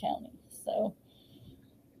part of the county. So.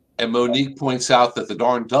 And Monique points out that the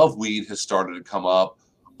darn doveweed has started to come up.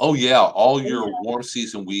 Oh yeah, all your warm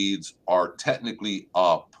season weeds are technically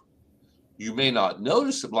up. You may not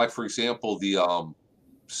notice it, like for example, the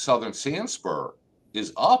southern sandspur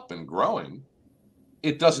is up and growing.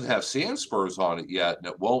 It doesn't have sand spurs on it yet, and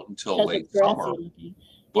it won't until late summer.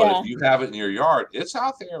 But if you have it in your yard, it's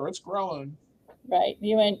out there, it's growing. Right.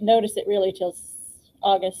 You won't notice it really till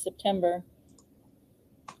August, September.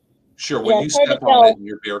 Sure, when you step on it in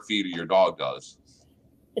your bare feet or your dog does.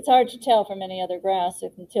 It's hard to tell from any other grass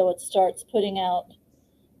until it starts putting out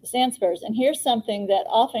the sand spurs. And here's something that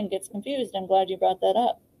often gets confused. I'm glad you brought that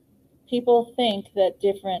up. People think that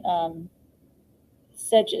different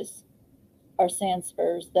sedges are sand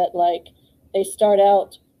spurs, that they start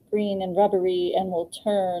out green and rubbery and will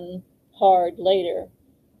turn hard later.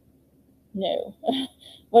 No.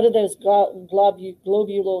 What are those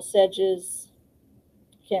globule sedges?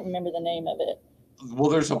 Can't remember the name of it. Well,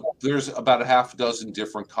 there's about a half dozen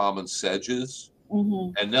different common sedges,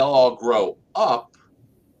 and they'll all grow up,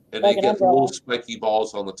 and they get little spiky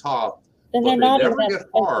balls on the top. Then but they never get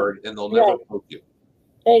hard, and they'll never poke you.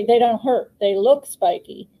 They don't hurt. They look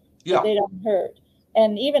spiky, but they don't hurt.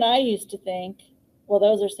 And even I used to think, well,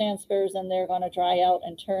 those are sand spurs, and they're going to dry out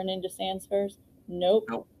and turn into sand spurs.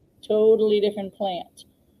 Nope. Totally different plant.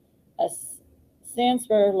 A sand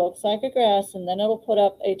spur looks like a grass, and then it'll put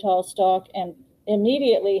up a tall stalk and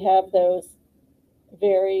immediately have those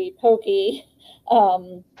very pokey,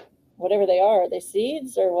 whatever they are they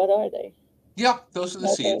seeds or what are they? Yeah, those are the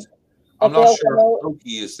seeds. I'm not sure if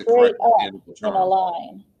pokey is the correct botanical term. In a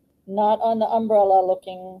line, not on the umbrella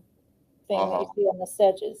looking thing that you see on the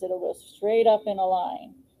sedges. It'll go straight up in a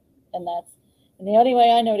line, and the only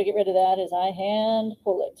way I know to get rid of that is I hand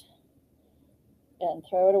pull it and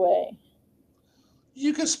throw it away.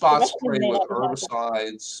 You can spot spray with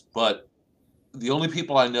herbicides, but the only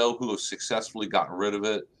people I know who have successfully gotten rid of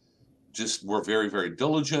it just were very, very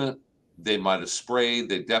diligent. They might have sprayed,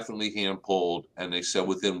 they definitely hand pulled, and they said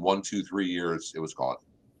within 1, 2, 3 years it was gone.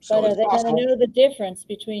 So but are they going to know the difference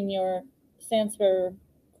between your sand spur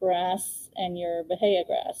grass and your Bahia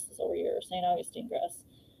grass or your St. Augustine grass,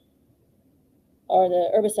 are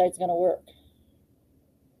the herbicides going to work?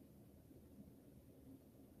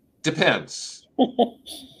 Depends.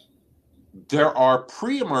 There are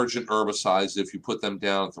pre-emergent herbicides, if you put them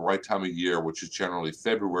down at the right time of year, which is generally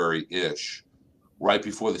February-ish, right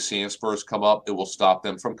before the sand spurs come up, it will stop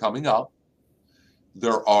them from coming up.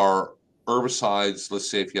 There are herbicides, let's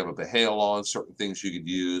say if you have a Bahia lawn, certain things you could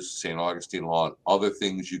use, St. Augustine lawn, other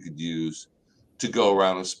things you could use to go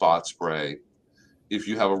around and spot spray. If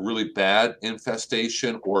you have a really bad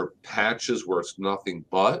infestation or patches where it's nothing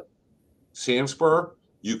but sand spur,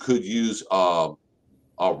 you could use a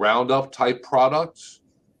Roundup type products,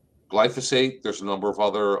 glyphosate. There's a number of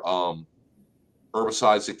other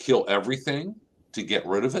herbicides that kill everything to get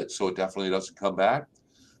rid of it, so it definitely doesn't come back.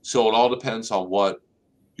 So it all depends on what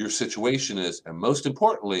your situation is, and most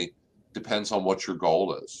importantly, depends on what your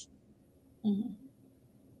goal is. Mm-hmm.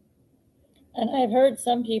 And I've heard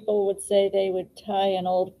some people would say they would tie an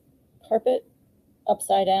old carpet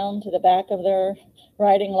upside down to the back of their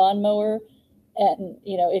riding lawnmower. And,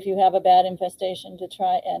 you know, if you have a bad infestation, to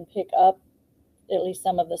try and pick up at least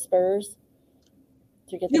some of the spurs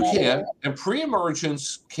to get them out. You can, and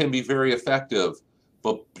pre-emergence can be very effective,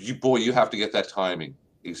 but you have to get that timing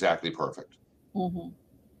exactly perfect. Mm-hmm.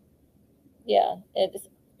 Yeah,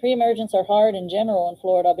 pre-emergence are hard in general in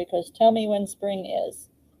Florida because tell me when spring is.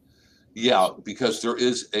 Yeah, because there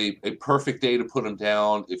is a perfect day to put them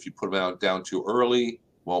down. If you put them down too early,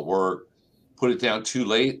 won't work. Put it down too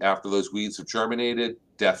late after those weeds have germinated,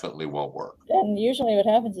 definitely won't work. And usually what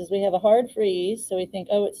happens is we have a hard freeze, so we think,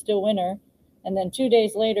 oh, it's still winter. And then 2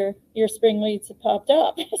 days later, your spring weeds have popped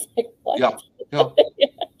up. It's like, what? Yeah.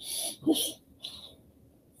 It's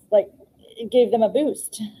like it gave them a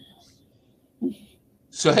boost.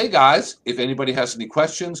 So, hey, guys, if anybody has any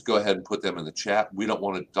questions, go ahead and put them in the chat. We don't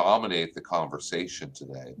want to dominate the conversation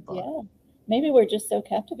today. But yeah, maybe we're just so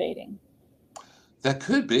captivating. That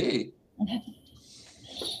could be.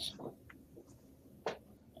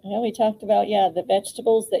 Well, we talked about, the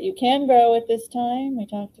vegetables that you can grow at this time. We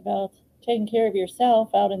talked about taking care of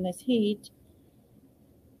yourself out in this heat.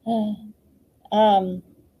 I've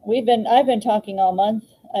been talking all month.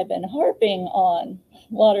 I've been harping on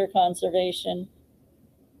water conservation,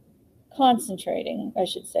 concentrating, I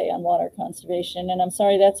should say, on water conservation. And I'm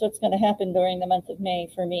sorry, that's what's going to happen during the month of May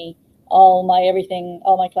for me. All my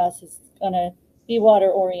classes going to be water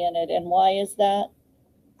oriented. And why is that?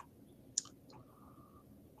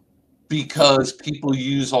 Because people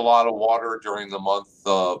use a lot of water during the month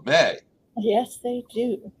of May. Yes, they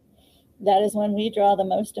do. That is when we draw the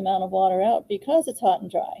most amount of water out because it's hot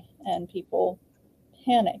and dry and people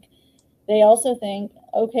panic. They also think,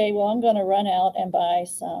 okay, well, I'm going to run out and buy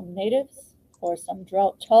some natives or some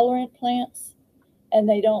drought tolerant plants. And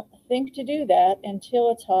they don't think to do that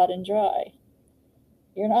until it's hot and dry.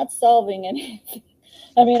 You're not solving anything.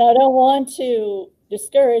 I mean, I don't want to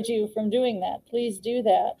discourage you from doing that. Please do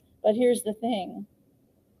that. But here's the thing.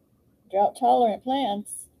 Drought tolerant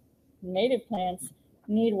plants, native plants,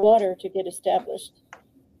 need water to get established,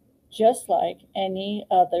 just like any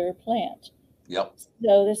other plant. Yep.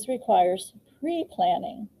 So this requires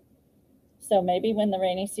pre-planting. So maybe when the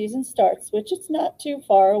rainy season starts, which it's not too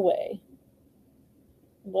far away.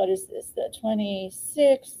 What is this? The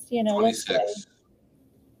 26th, 26. Let's say,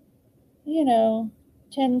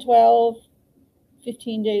 10, 12,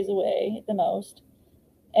 15 days away at the most.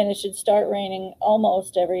 And it should start raining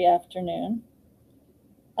almost every afternoon.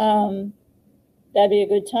 That'd be a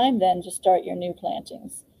good time then to start your new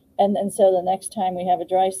plantings. And so the next time we have a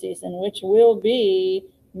dry season, which will be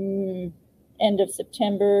end of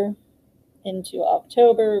September into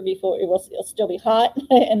October, before it'll still be hot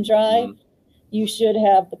and dry, you should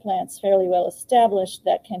have the plants fairly well established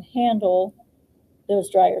that can handle those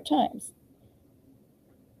drier times.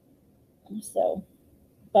 So,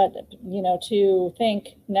 but, to think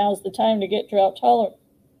now's the time to get drought tolerant,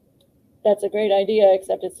 that's a great idea,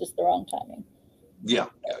 except it's just the wrong timing. Yeah.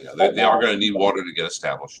 They are going to need water to get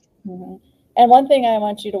established. Mm-hmm. And one thing I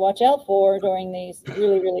want you to watch out for during these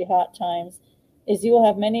really, really hot times is you will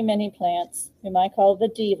have many, many plants, whom I call the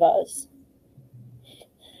divas,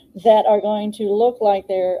 that are going to look like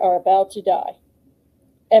they are about to die.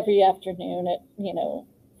 Every afternoon at, 4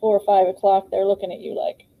 or 5 o'clock, they're looking at you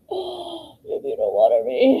like, oh, if you don't water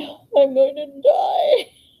me, I'm going to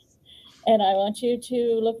die. And I want you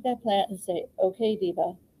to look at that plant and say, okay,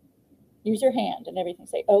 diva. Use your hand and everything.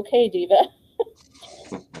 Say, okay, diva.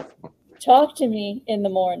 Talk to me in the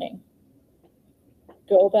morning.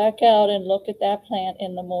 Go back out and look at that plant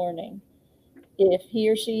in the morning. If he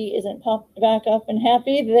or she isn't popped back up and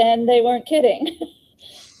happy, then they weren't kidding.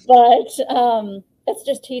 but that's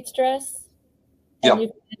just heat stress, and Yeah.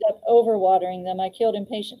 you end up overwatering them. I killed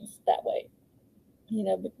impatiens that way,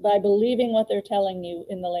 by believing what they're telling you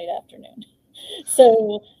in the late afternoon.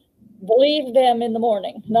 So believe them in the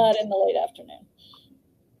morning, not in the late afternoon.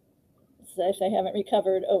 So if they haven't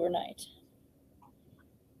recovered overnight.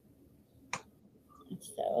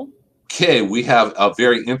 So. Okay, we have a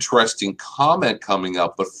very interesting comment coming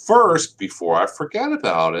up. But first, before I forget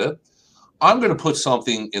about it, I'm going to put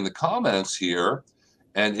something in the comments here,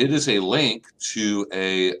 and it is a link to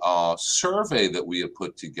a survey that we have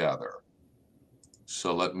put together.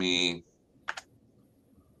 So let me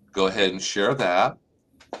go ahead and share that.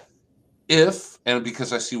 And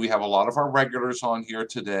because I see we have a lot of our regulars on here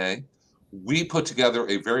today, we put together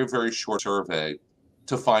a very, very short survey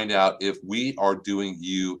to find out if we are doing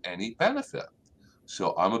you any benefit.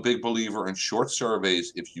 So I'm a big believer in short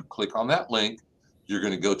surveys. If you click on that link, you're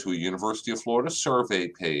going to go to a University of Florida survey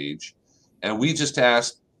page. And we just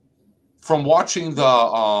asked, from watching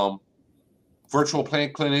the virtual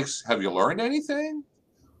plant clinics, have you learned anything?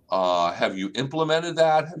 Have you implemented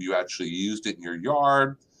that? Have you actually used it in your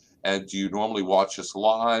yard? And do you normally watch us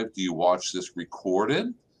live? Do you watch this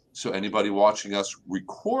recorded? So anybody watching us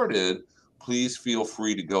recorded, please feel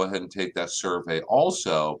free to go ahead and take that survey.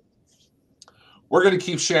 Also, we're going to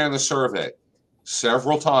keep sharing the survey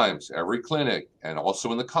several times, every clinic, and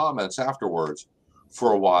also in the comments afterwards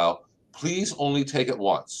for a while. Please only take it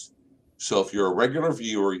once. So if you're a regular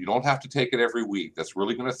viewer, you don't have to take it every week. That's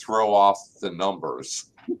really going to throw off the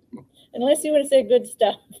numbers. Unless you want to say good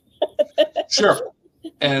stuff. Sure.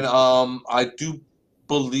 And I do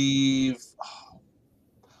believe,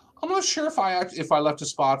 I'm not sure if I left a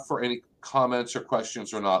spot for any comments or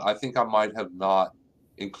questions or not. I think I might have not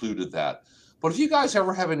included that. But if you guys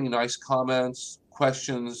ever have any nice comments,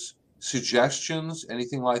 questions, suggestions,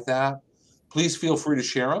 anything like that, please feel free to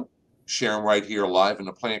share them. Share them right here live in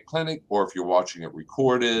the plant clinic, or if you're watching it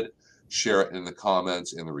recorded, share it in the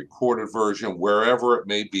comments in the recorded version, wherever it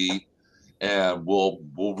may be, and we'll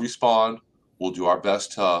respond. We'll do our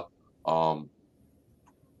best to help.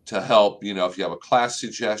 If you have a class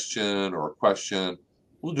suggestion or a question,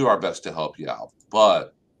 we'll do our best to help you out.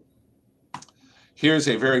 But here's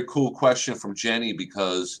a very cool question from Jenny,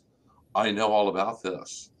 because I know all about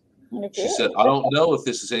this. She said, I don't know if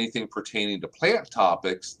this is anything pertaining to plant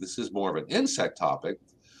topics. This is more of an insect topic,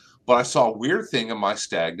 but I saw a weird thing in my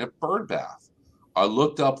stagnant bird bath. I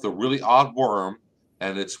looked up the really odd worm,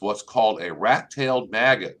 and it's what's called a rat-tailed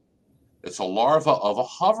maggot. It's a larva of a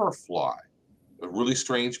hoverfly, a really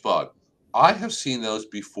strange bug. I have seen those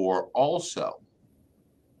before also.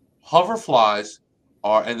 Hoverflies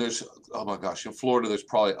and there's, oh my gosh, in Florida, there's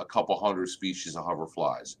probably a couple hundred species of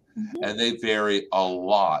hoverflies. Mm-hmm. And they vary a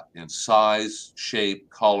lot in size, shape,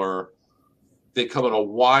 color. They come in a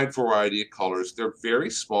wide variety of colors. They're very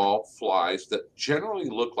small flies that generally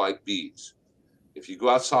look like bees. If you go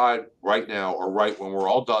outside right now, or right when we're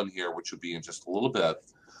all done here, which will be in just a little bit,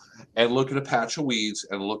 and look at a patch of weeds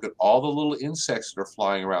and look at all the little insects that are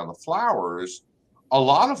flying around the flowers, a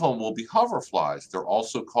lot of them will be hoverflies. They're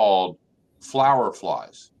also called flower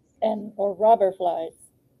flies. Or robber flies.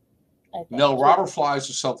 No, robber flies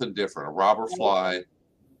are something different. A robber fly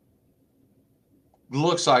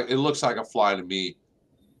looks like a fly to me.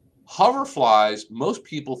 Hoverflies, most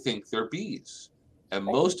people think they're bees, and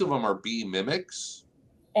most of them are bee mimics.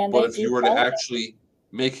 But if you were to actually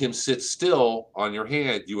make him sit still on your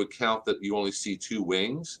hand, you would count that you only see 2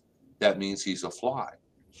 wings. That means he's a fly.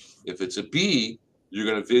 If it's a bee, you're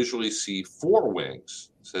going to visually see 4 wings.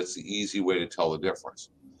 So that's the easy way to tell the difference.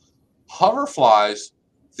 Hoverflies,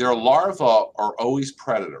 their larvae are always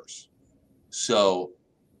predators. So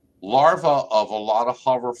larvae of a lot of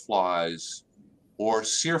hoverflies, or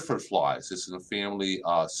syrphid flies, it's in the family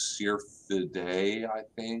Syrphidae, I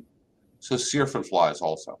think. So syrphid flies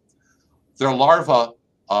also. Their larvae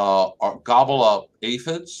gobble up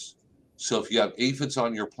aphids. So if you have aphids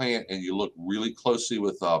on your plant and you look really closely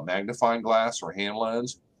with a magnifying glass or hand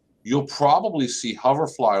lens, you'll probably see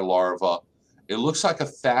hoverfly larvae. It looks like a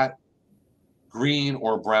fat green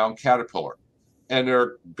or brown caterpillar, and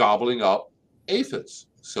they're gobbling up aphids.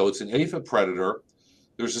 So it's an aphid predator.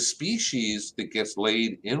 There's a species that gets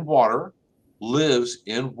laid in water, lives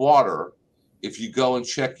in water. If you go and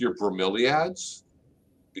check your bromeliads,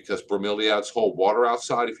 because bromeliads hold water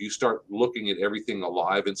outside, if you start looking at everything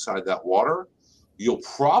alive inside that water, you'll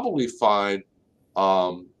probably find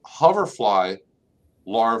hoverfly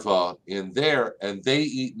larvae in there, and they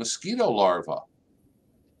eat mosquito larvae.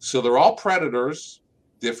 So they're all predators.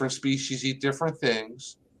 Different species eat different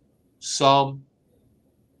things.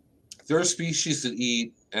 There are species that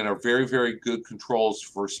eat and are very, very good controls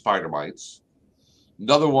for spider mites.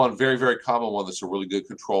 Another one, very, very common one that's a really good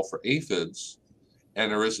control for aphids.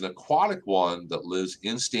 And there is an aquatic one that lives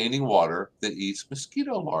in standing water that eats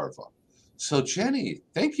mosquito larvae. So Jenny,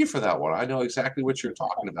 thank you for that one. I know exactly what you're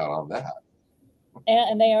talking about on that.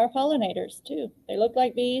 And they are pollinators too. They look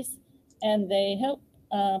like bees, and they help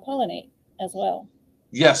pollinate as well.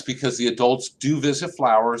 Yes, because the adults do visit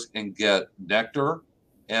flowers and get nectar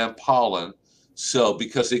and pollen. So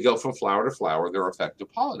because they go from flower to flower, they're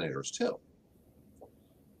effective pollinators too.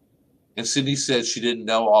 And Cindy said she didn't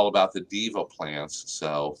know all about the diva plants.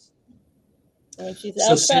 So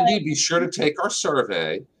Cindy, be sure to take our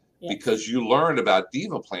survey. Yes. Because you learned about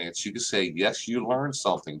diva plants. You can say, yes, you learned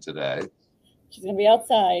something today. She's going to be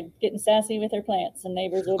outside getting sassy with her plants, and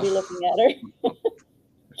neighbors will be looking at her.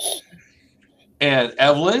 And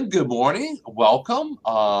Evelyn, good morning. Welcome.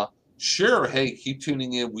 Sure. Hey, keep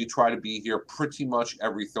tuning in. We try to be here pretty much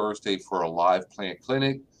every Thursday for a live plant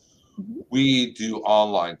clinic. Mm-hmm. We do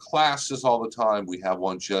online classes all the time. We have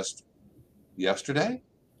one just yesterday.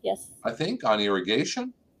 Yes. I think on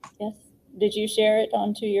irrigation. Yes. Did you share it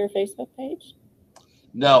onto your Facebook page?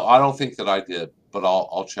 No, I don't think that I did, but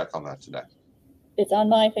I'll check on that today. It's on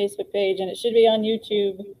my Facebook page, and it should be on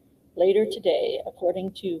YouTube later today,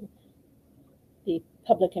 according to the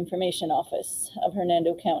Public Information Office of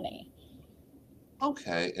Hernando County.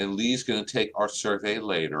 Okay, and Lee's going to take our survey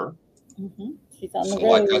later. Mm-hmm. She's on the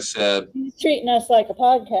road. Like I said, she's treating us like a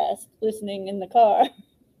podcast, listening in the car.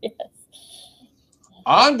 Yes.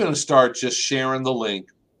 I'm going to start just sharing the link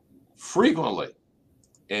frequently.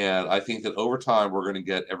 And I think that over time, we're going to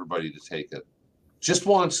get everybody to take it. Just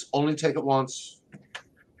once, only take it once.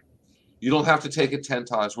 You don't have to take it 10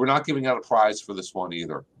 times. We're not giving out a prize for this one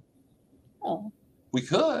either. Oh. We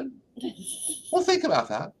could. Well, think about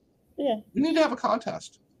that. Yeah. We need to have a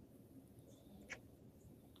contest.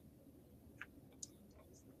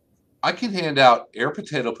 I can hand out Air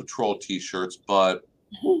Potato Patrol t-shirts, but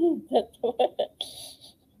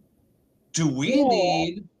do we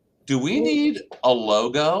need a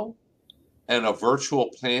logo and a virtual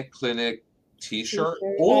plant clinic t-shirt,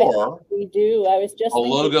 or we do? I was just a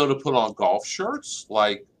logo to put on golf shirts,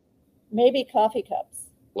 like maybe coffee cups.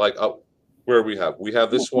 Like where we have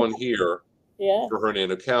this one here. Yeah. For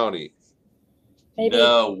Hernando County. Maybe.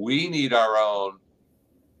 No, we need our own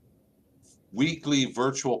weekly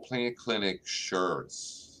virtual plant clinic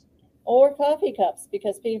shirts. Or coffee cups,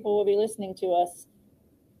 because people will be listening to us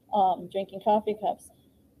drinking coffee cups.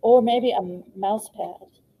 Or maybe a mouse pad.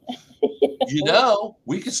 You know,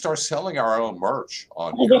 we could start selling our own merch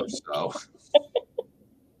on here. So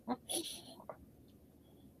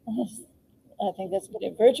I think that's good.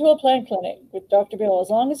 A virtual plant clinic with Dr. Bill. As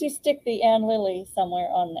long as you stick the Ann Lilly somewhere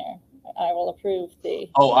on there, I will approve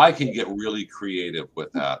the. Oh, I can get really creative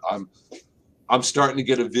with that. I'm starting to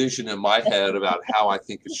get a vision in my head about how I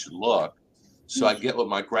think it should look. So I get with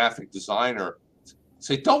my graphic designer,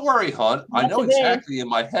 say, "Don't worry, hon. I know exactly in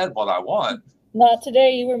my head what I want." Not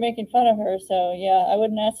today. You were making fun of her, so yeah, I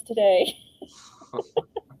wouldn't ask today.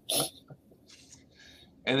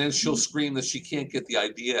 And then she'll scream that she can't get the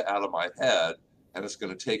idea out of my head, and it's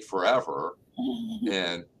going to take forever,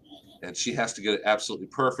 and she has to get it absolutely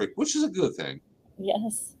perfect, which is a good thing.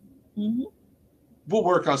 Yes. Mm-hmm. We'll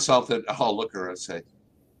work on something. I'll look at her and say,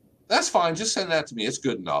 "That's fine. Just send that to me. It's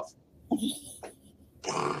good enough."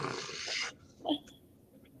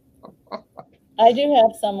 I do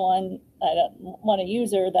have someone. I don't want to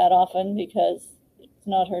use her that often because it's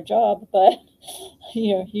not her job, but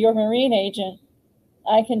your marine agent.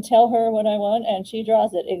 I can tell her what I want, and she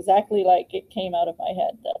draws it exactly like it came out of my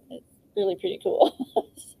head. It's really pretty cool.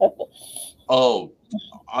 So. Oh,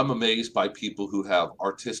 I'm amazed by people who have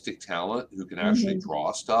artistic talent, who can actually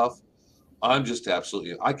draw stuff. I'm just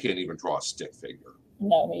absolutely, I can't even draw a stick figure.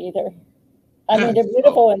 No, me either. I mean, they're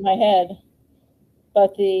beautiful in my head,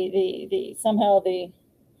 but the somehow the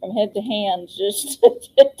from head to hand just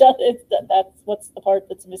that's what's the part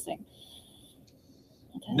that's missing.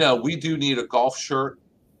 Okay. No, we do need a golf shirt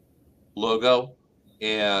logo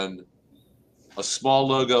and a small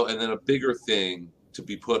logo and then a bigger thing to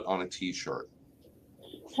be put on a t-shirt.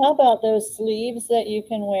 How about those sleeves that you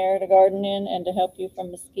can wear to garden in and to help you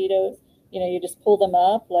from mosquitoes? You just pull them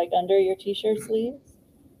up like under your t-shirt sleeves.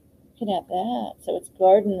 You can have that. So it's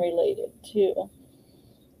garden related too.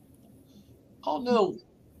 I'll know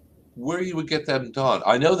where you would get them done.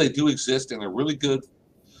 I know they do exist and they're really good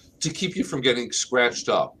to keep you from getting scratched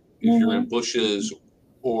up if you're in bushes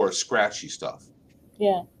or scratchy stuff.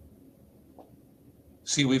 Yeah.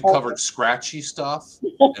 See, we've covered scratchy stuff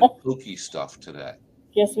and pokey stuff today.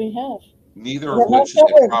 Yes, we have. Neither of which is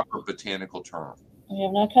a proper botanical term. We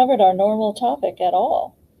have not covered our normal topic at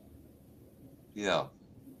all, Yeah.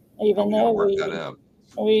 even We gotta though work that in.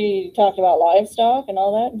 we talked about livestock and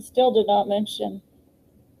all that, and still did not mention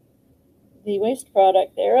the waste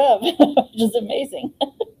product thereof, which is amazing.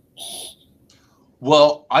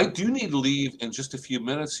 Well, I do need to leave in just a few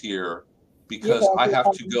minutes here You're because going I to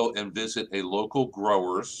have to go and visit a local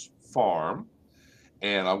grower's farm,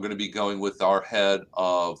 and I'm going to be going with our head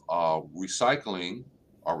of recycling,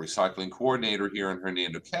 our recycling coordinator here in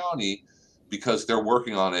Hernando County, because they're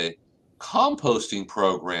working on a composting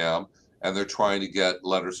program and they're trying to get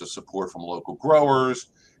letters of support from local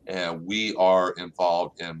growers. And we are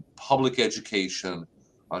involved in public education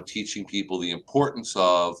on teaching people the importance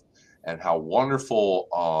of and how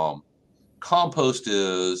wonderful compost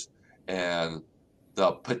is and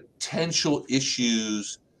the potential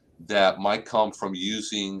issues that might come from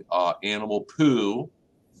using animal poo.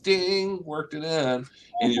 Ding, worked it in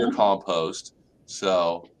your compost.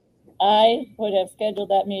 So I would have scheduled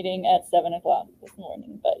that meeting at 7 o'clock this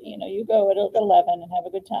morning, but you go at 11 and have a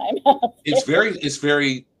good time. it's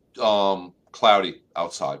very cloudy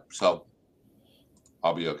outside, so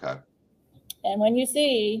I'll be okay. And when you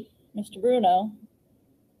see Mr. Bruno,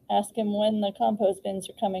 ask him when the compost bins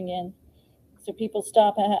are coming in, so people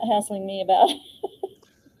stop hassling me about it.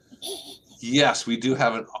 Yes, we do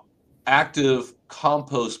have an active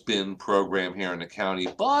compost bin program here in the county,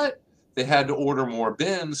 but they had to order more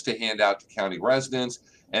bins to hand out to county residents,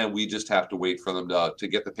 and we just have to wait for them to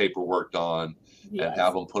get the paperwork done Yes. and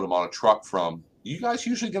have them put them on a truck from. You guys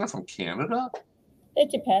usually get them from Canada?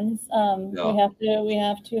 It depends. Yeah. We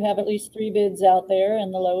have to have at least 3 bids out there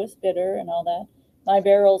and the lowest bidder and all that. My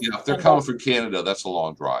barrels. Yeah, if they're coming from Canada, that's a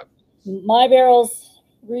long drive. My barrels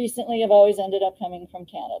recently have always ended up coming from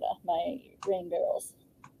Canada. My grain barrels.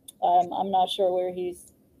 I'm not sure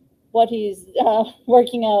what he's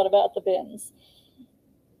working out about the bins.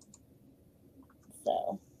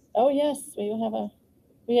 So, oh yes, we have a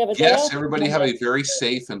day Yes, off everybody have Monday. a very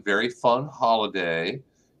safe and very fun holiday.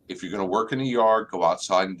 If you're going to work in the yard, go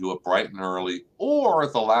outside and do it bright and early, or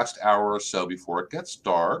the last hour or so before it gets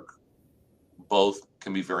dark. Both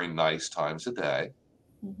can be very nice times a day.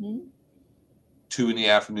 Mm-hmm. 2 in the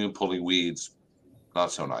afternoon pulling weeds,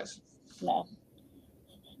 not so nice. No.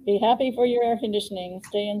 Be happy for your air conditioning.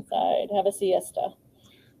 Stay inside. Have a siesta.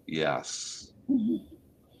 Yes. If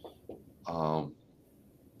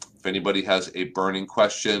anybody has a burning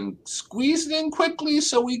question, squeeze it in quickly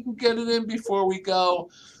so we can get it in before we go.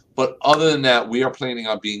 But other than that, we are planning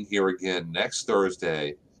on being here again next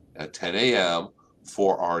Thursday at 10 a.m.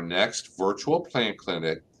 for our next virtual plant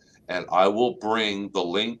clinic. And I will bring the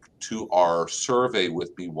link to our survey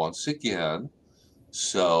with me once again.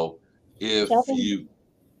 So if Tell them- you...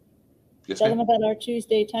 Yes, Tell ma'am? them about our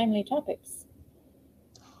Tuesday timely topics.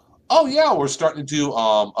 Oh, yeah, we're starting to do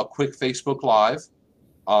a quick Facebook Live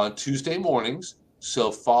on Tuesday mornings.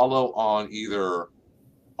 So follow on either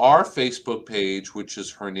our Facebook page, which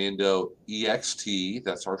is Hernando EXT,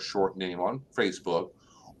 that's our short name on Facebook,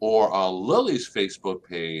 or on Lily's Facebook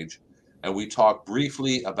page, and we talk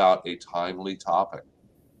briefly about a timely topic.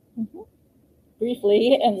 Mm-hmm.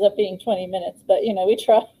 Briefly, it ends up being 20 minutes, but we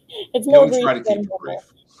try. It's more brief. We try to keep it brief.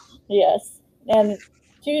 Yes. And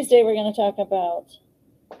Tuesday, we're going to talk about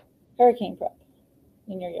hurricane prep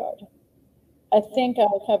in your yard. I think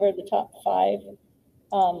I'll cover the top 5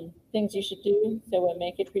 things you should do, so we'll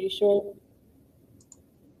make it pretty short.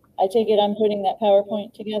 I take it I'm putting that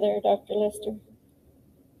PowerPoint together, Dr. Lester?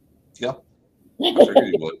 Yeah, I figured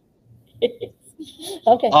you would.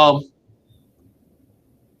 Okay.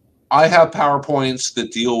 I have PowerPoints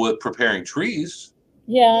that deal with preparing trees.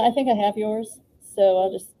 Yeah, I think I have yours. So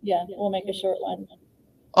I'll just, we'll make a short one.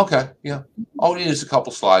 Okay, yeah. All we need is a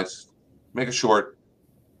couple slides. Make it short.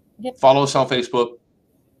 Yep. Follow us on Facebook.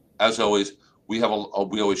 As always, we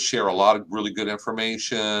always share a lot of really good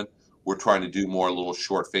information. We're trying to do more little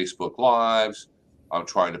short Facebook Lives. I'm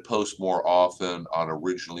trying to post more often on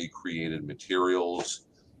originally created materials.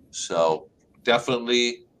 So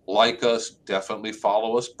definitely like us, definitely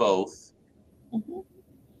follow us both. Mm-hmm.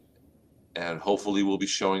 And hopefully we'll be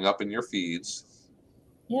showing up in your feeds.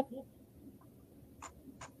 Yep.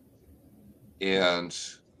 And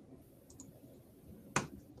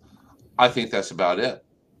I think that's about it.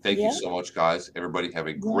 Thank you so much, guys. Everybody have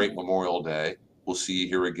a great Memorial Day. We'll see you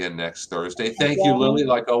here again next Thursday. Thank you, Lily,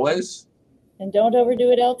 like always. And don't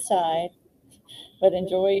overdo it outside, but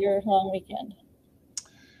enjoy your long weekend.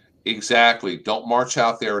 Exactly. Don't march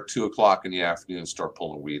out there at 2 o'clock in the afternoon and start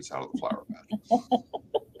pulling weeds out of the flower bed.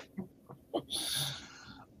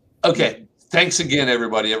 Okay. Thanks again,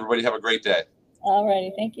 everybody. Everybody have a great day. All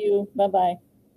righty. Thank you. Bye-bye.